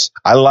limits.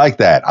 I like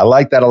that. I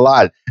like that a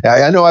lot.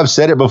 I know I've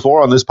said it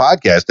before on this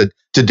podcast that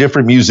to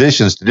different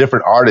musicians, to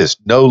different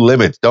artists, no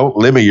limits. Don't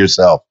limit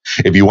yourself.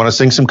 If you want to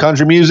sing some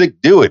country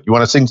music, do it. You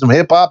want to sing some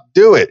hip hop,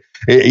 do it.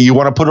 You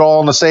want to put it all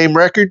on the same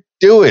record,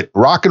 do it.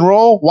 Rock and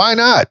roll, why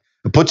not?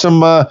 Put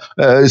some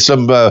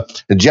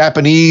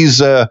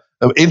Japanese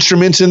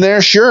instruments in there,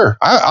 sure.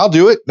 I'll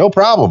do it. No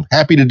problem.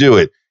 Happy to do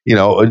it.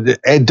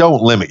 And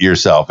don't limit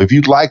yourself. If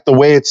you like the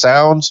way it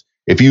sounds,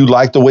 if you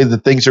like the way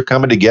that things are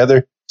coming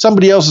together,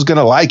 somebody else is going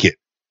to like it.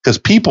 Because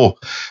people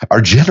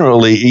are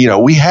generally,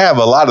 we have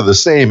a lot of the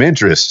same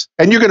interests,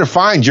 and you're going to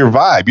find your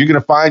vibe. You're going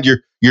to find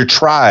your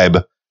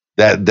tribe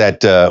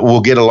that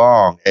will get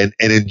along and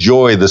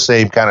enjoy the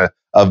same kind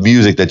of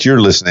music that you're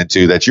listening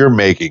to, that you're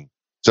making.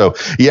 So,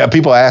 yeah,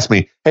 people ask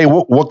me, hey,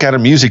 what kind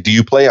of music do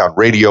you play on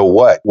Radio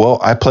What? Well,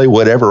 I play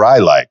whatever I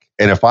like.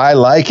 And if I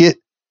like it,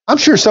 I'm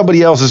sure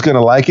somebody else is going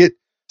to like it.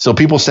 So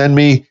people send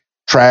me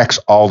tracks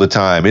all the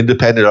time,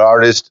 independent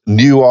artists,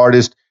 new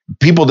artists,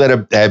 people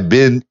that have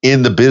been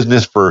in the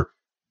business for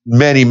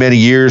many, many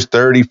years,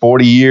 30,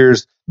 40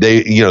 years.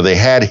 They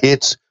had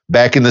hits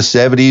back in the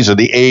 70s or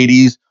the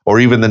 80s or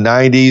even the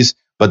 90s,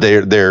 but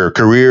their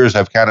careers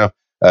have kind of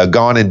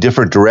gone in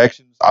different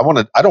directions. I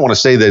don't want to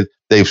say that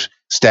they've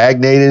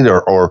stagnated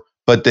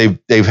but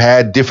they've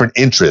had different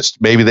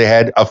interests. Maybe they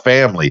had a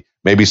family.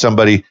 Maybe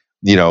somebody,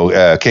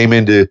 came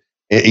into,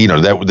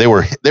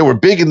 that they were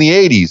big in the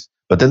 80s,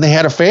 but then they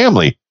had a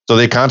family. So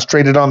they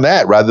concentrated on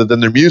that rather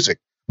than their music.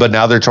 But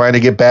now they're trying to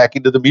get back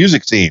into the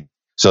music scene.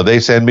 So they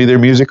send me their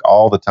music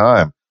all the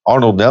time.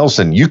 Arnold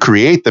Nelson, you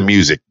create the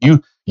music.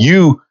 You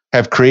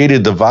have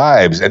created the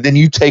vibes, and then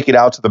you take it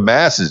out to the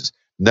masses.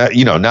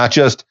 Not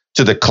just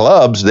to the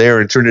clubs there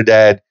in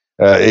Trinidad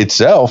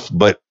itself,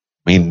 but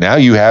I mean, now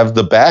you have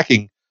the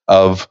backing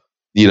of,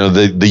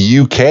 the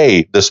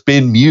UK, the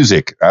spin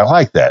music. I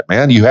like that,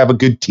 man. You have a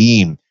good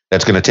team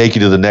that's going to take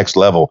you to the next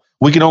level.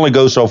 We can only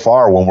go so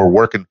far when we're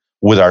working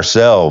with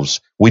ourselves.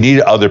 We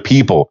need other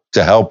people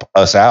to help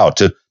us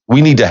out.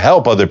 We need to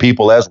help other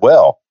people as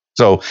well.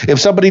 So if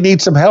somebody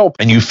needs some help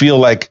and you feel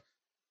like,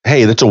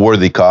 hey, that's a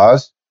worthy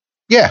cause,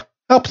 yeah,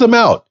 help them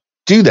out.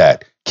 Do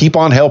that. Keep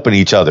on helping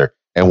each other,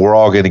 and we're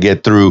all going to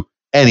get through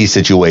any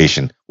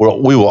situation.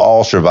 We will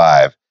all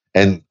survive.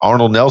 And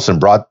Arnold Nelson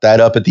brought that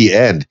up at the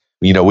end.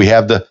 We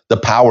have the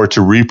power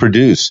to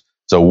reproduce.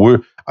 So we're,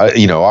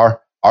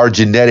 our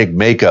genetic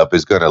makeup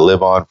is going to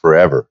live on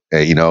forever.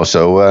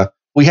 So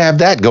we have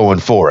that going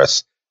for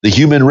us. The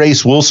human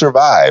race will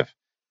survive.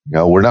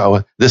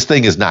 This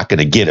thing is not going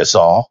to get us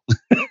all.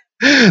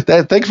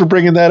 Thanks for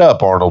bringing that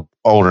up, Arnold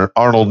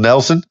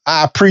Nelson.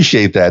 I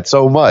appreciate that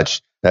so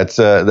much. That's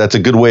a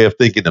good way of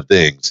thinking of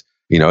things.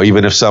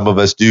 Even if some of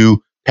us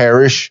do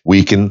perish,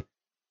 we can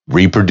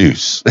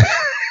reproduce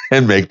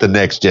and make the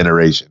next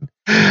generation.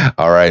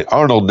 All right,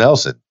 Arnold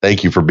Nelson,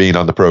 thank you for being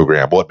on the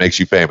program. What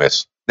makes you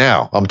famous?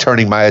 Now I'm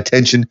turning my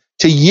attention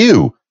to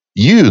you,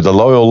 the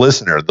loyal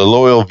listener, the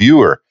loyal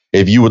viewer.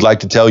 If you would like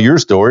to tell your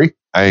story,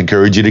 I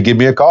encourage you to give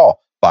me a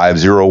call,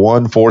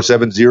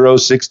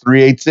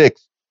 501-470-6386,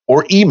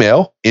 or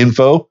email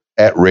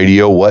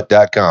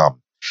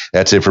info@radiowhat.com.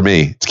 That's it for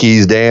me. It's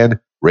Keys Dan,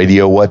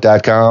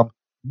 radiowhat.com,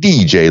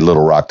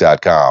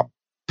 djlittlerock.com.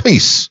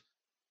 Peace.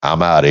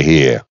 I'm out of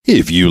here.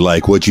 If you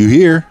like what you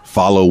hear,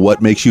 follow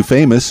What Makes You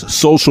Famous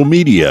social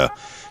media.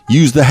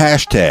 Use the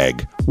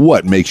hashtag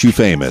What Makes You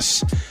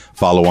Famous.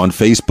 Follow on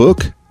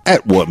Facebook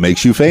at What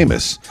Makes You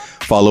Famous.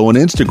 Follow on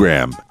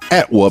Instagram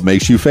at What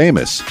Makes You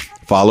Famous.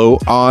 Follow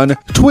on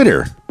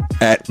Twitter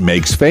at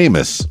Makes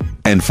Famous.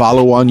 And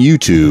follow on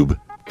YouTube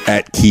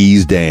at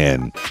Keys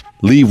Dan.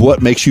 Leave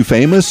What Makes You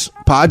Famous,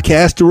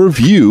 podcast a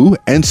review,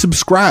 and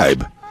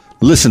subscribe.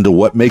 Listen to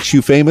What Makes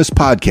You Famous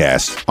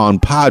podcast on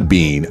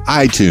Podbean,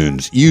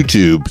 iTunes,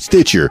 YouTube,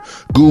 Stitcher,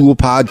 Google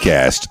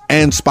Podcasts,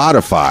 and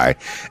Spotify,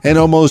 and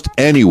almost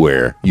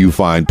anywhere you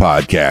find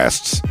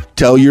podcasts.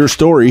 Tell your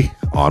story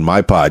on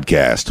my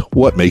podcast,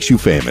 What Makes You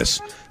Famous.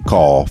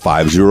 Call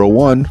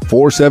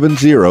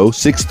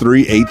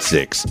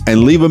 501-470-6386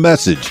 and leave a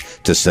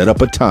message to set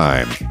up a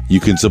time. You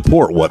can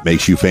support What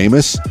Makes You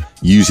Famous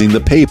using the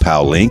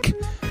PayPal link,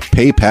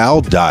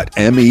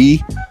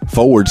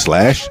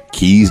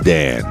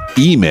 paypal.me/KeysDan.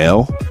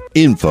 Email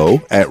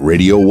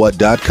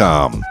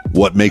info@radiowhat.com.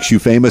 What Makes You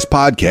Famous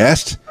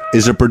podcast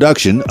is a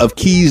production of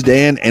Keys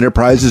Dan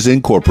Enterprises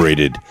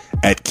Incorporated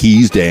at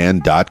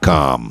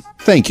keysdan.com.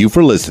 Thank you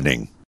for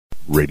listening.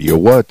 Radio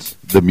What?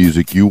 The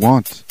music you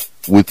want,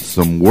 with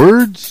some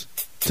words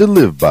to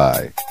live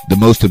by. The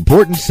most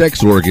important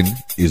sex organ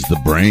is the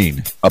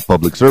brain. A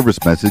public service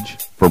message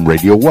from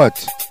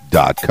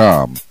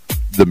RadioWhat.com.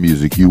 The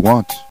music you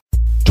want.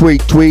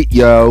 Tweet,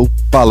 yo.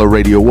 Follow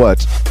Radio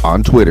What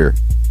on Twitter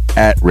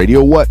at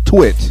Radio What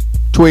Twit.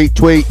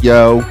 Tweet,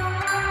 yo.